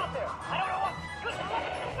 Something's out there! I don't know what! Good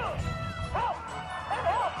help! Help!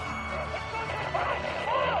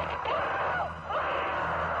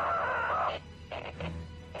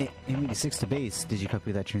 Help! Amity 6 to base. Did you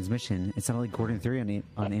copy that transmission? It sounded like Gordon 3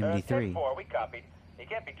 on Amity 3. 10-4, we copied. He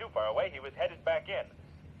can't be too far away. He was headed back in.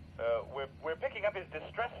 We're picking up his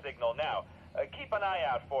distress signal now. Keep an eye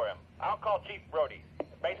out for him. I'll call Chief Brody.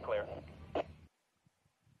 Base clear.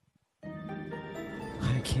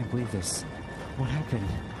 I can't believe this. What happened?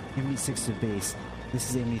 Amity 6 to base. This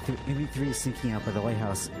is Amity 3. Amity 3 is sinking out by the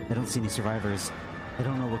lighthouse. I don't see any survivors. I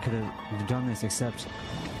don't know what could have done this except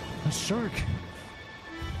a shark.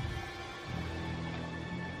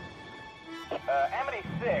 Amity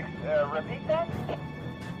 6, repeat that?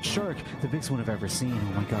 Shark, the biggest one I've ever seen.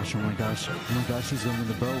 Oh my gosh, oh my gosh. Oh my gosh, he's going in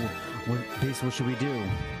the boat. Base, what should we do?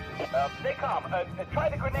 Stay calm. Try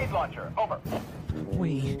the grenade launcher. Over.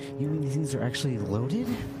 Wait, you mean these things are actually loaded?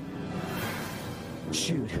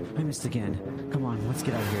 Shoot, I missed again. Come on, let's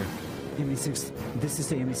get out of here. Amity 6, this is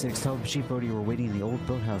the Amity 6. Tell Chief Brody we're waiting in the old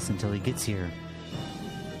boathouse until he gets here.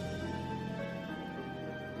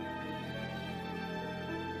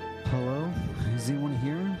 Hello? Is anyone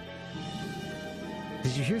here?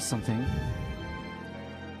 Did you hear something?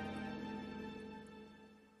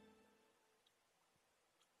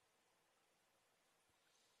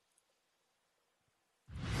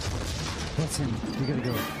 That's him. We gotta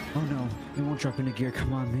go. Oh no, it won't drop into gear.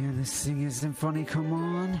 Come on, man. This thing isn't funny. Come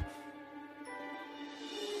on.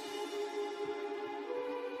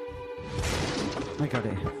 I got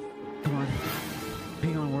it. Come on.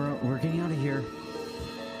 Hang on, we're getting out of here.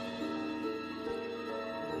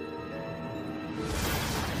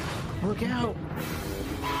 Look out!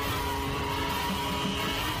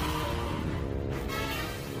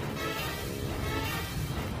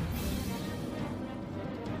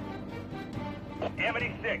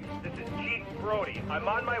 Amity 6, this is Chief Brody. I'm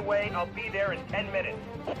on my way. I'll be there in 10 minutes.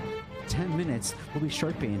 10 minutes? We'll be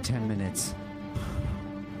Shark Bay in 10 minutes.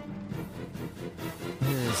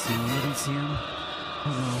 Where is he? I don't see him.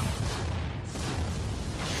 Oh no.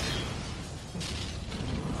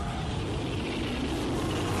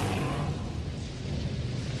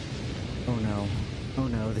 Oh no. Oh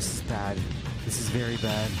no, this is bad. This is very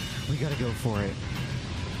bad. We gotta go for it.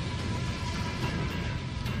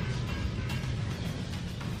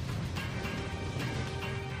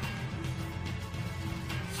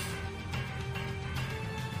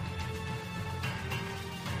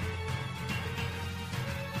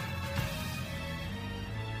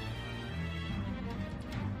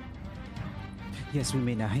 Yes, we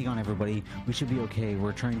may now. Hang on, everybody. We should be okay.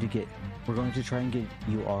 We're going to try and get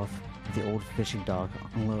you off the old fishing dock.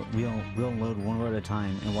 We'll unload one road at a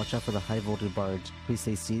time, and watch out for the high voltage barge. Please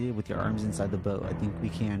stay seated with your arms inside the boat. I think we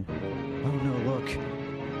can. Oh no, look.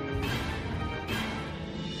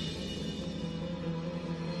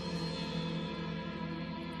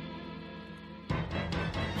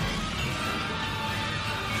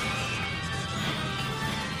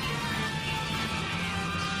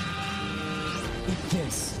 Eat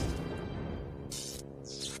this.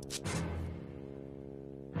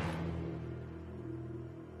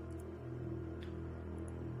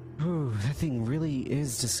 Ooh, that thing really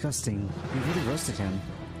is disgusting. We really roasted him.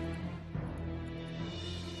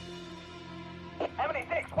 Amity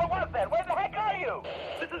 6, what was that? Where the heck are you?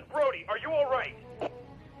 This is Brody. Are you all right?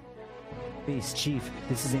 Base Chief,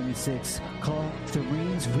 this is Amity 6. Call the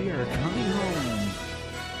Marines. We are coming home.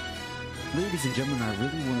 Ladies and gentlemen, I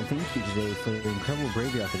really want to thank you today for the incredible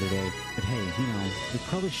bravery out there today. But hey, we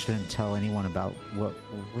probably shouldn't tell anyone about what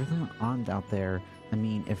we're on out there. I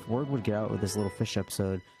mean, if word would get out with this little fish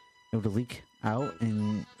episode, it would leak out,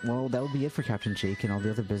 and, well, that would be it for Captain Jake and all the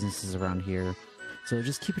other businesses around here. So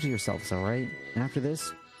just keep it to yourselves, alright? And after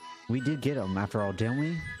this, we did get them, after all, didn't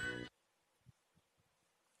we?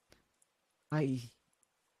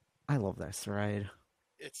 I love this ride.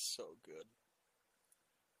 It's so good.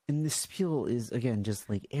 And this spiel is, again, just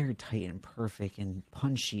like airtight and perfect and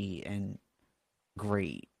punchy and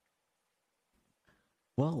great.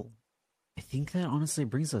 Well, I think that honestly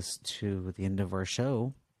brings us to the end of our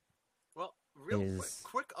show. Well,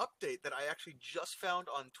 quick update that I actually just found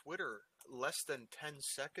on Twitter less than 10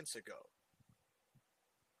 seconds ago.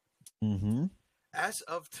 Mm-hmm. As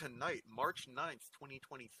of tonight, March 9th,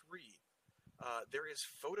 2023, there is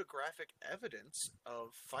photographic evidence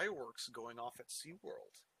of fireworks going off at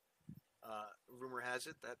SeaWorld. Rumor has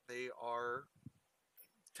it that they are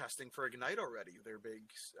testing for Ignite already, their big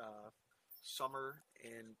summer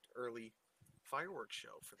and early fireworks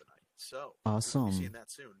show for the night. So, awesome. We'll be seeing that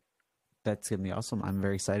soon. That's going to be awesome. I'm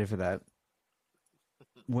very excited for that.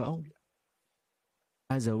 Well,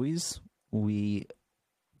 as always, we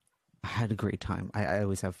had a great time. I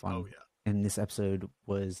always have fun. Oh, yeah. And this episode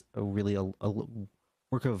was a really a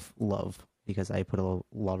work of love because I put a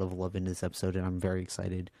lot of love into this episode, and I'm very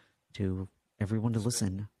excited to everyone to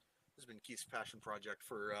listen. This has been Keith's passion project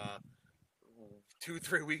for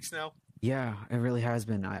 2-3 weeks now. Yeah, it really has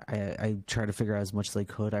been. I tried to figure out as much as I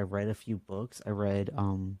could. I read a few books. I read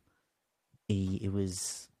it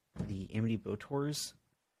was the Amity Boat Tours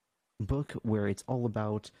book, where it's all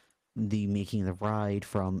about the making the ride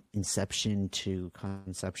from inception to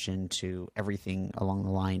conception to everything along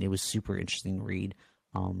the line. It was super interesting to read.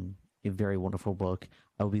 A very wonderful book.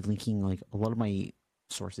 I will be linking like a lot of my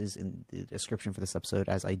sources in the description for this episode,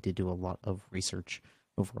 as I did do a lot of research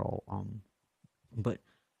overall. But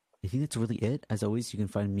I think that's really it. As always, you can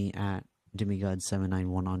find me at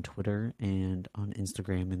demigod791 on Twitter and on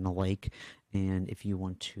Instagram and the like. And if you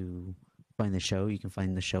want to find the show, you can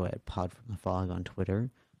find the show at Pod from the Fog on Twitter.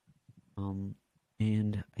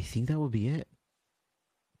 And I think that will be it.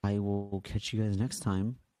 I will catch you guys next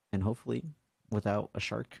time, and hopefully without a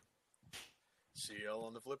shark. See y'all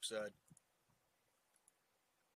on the flip side.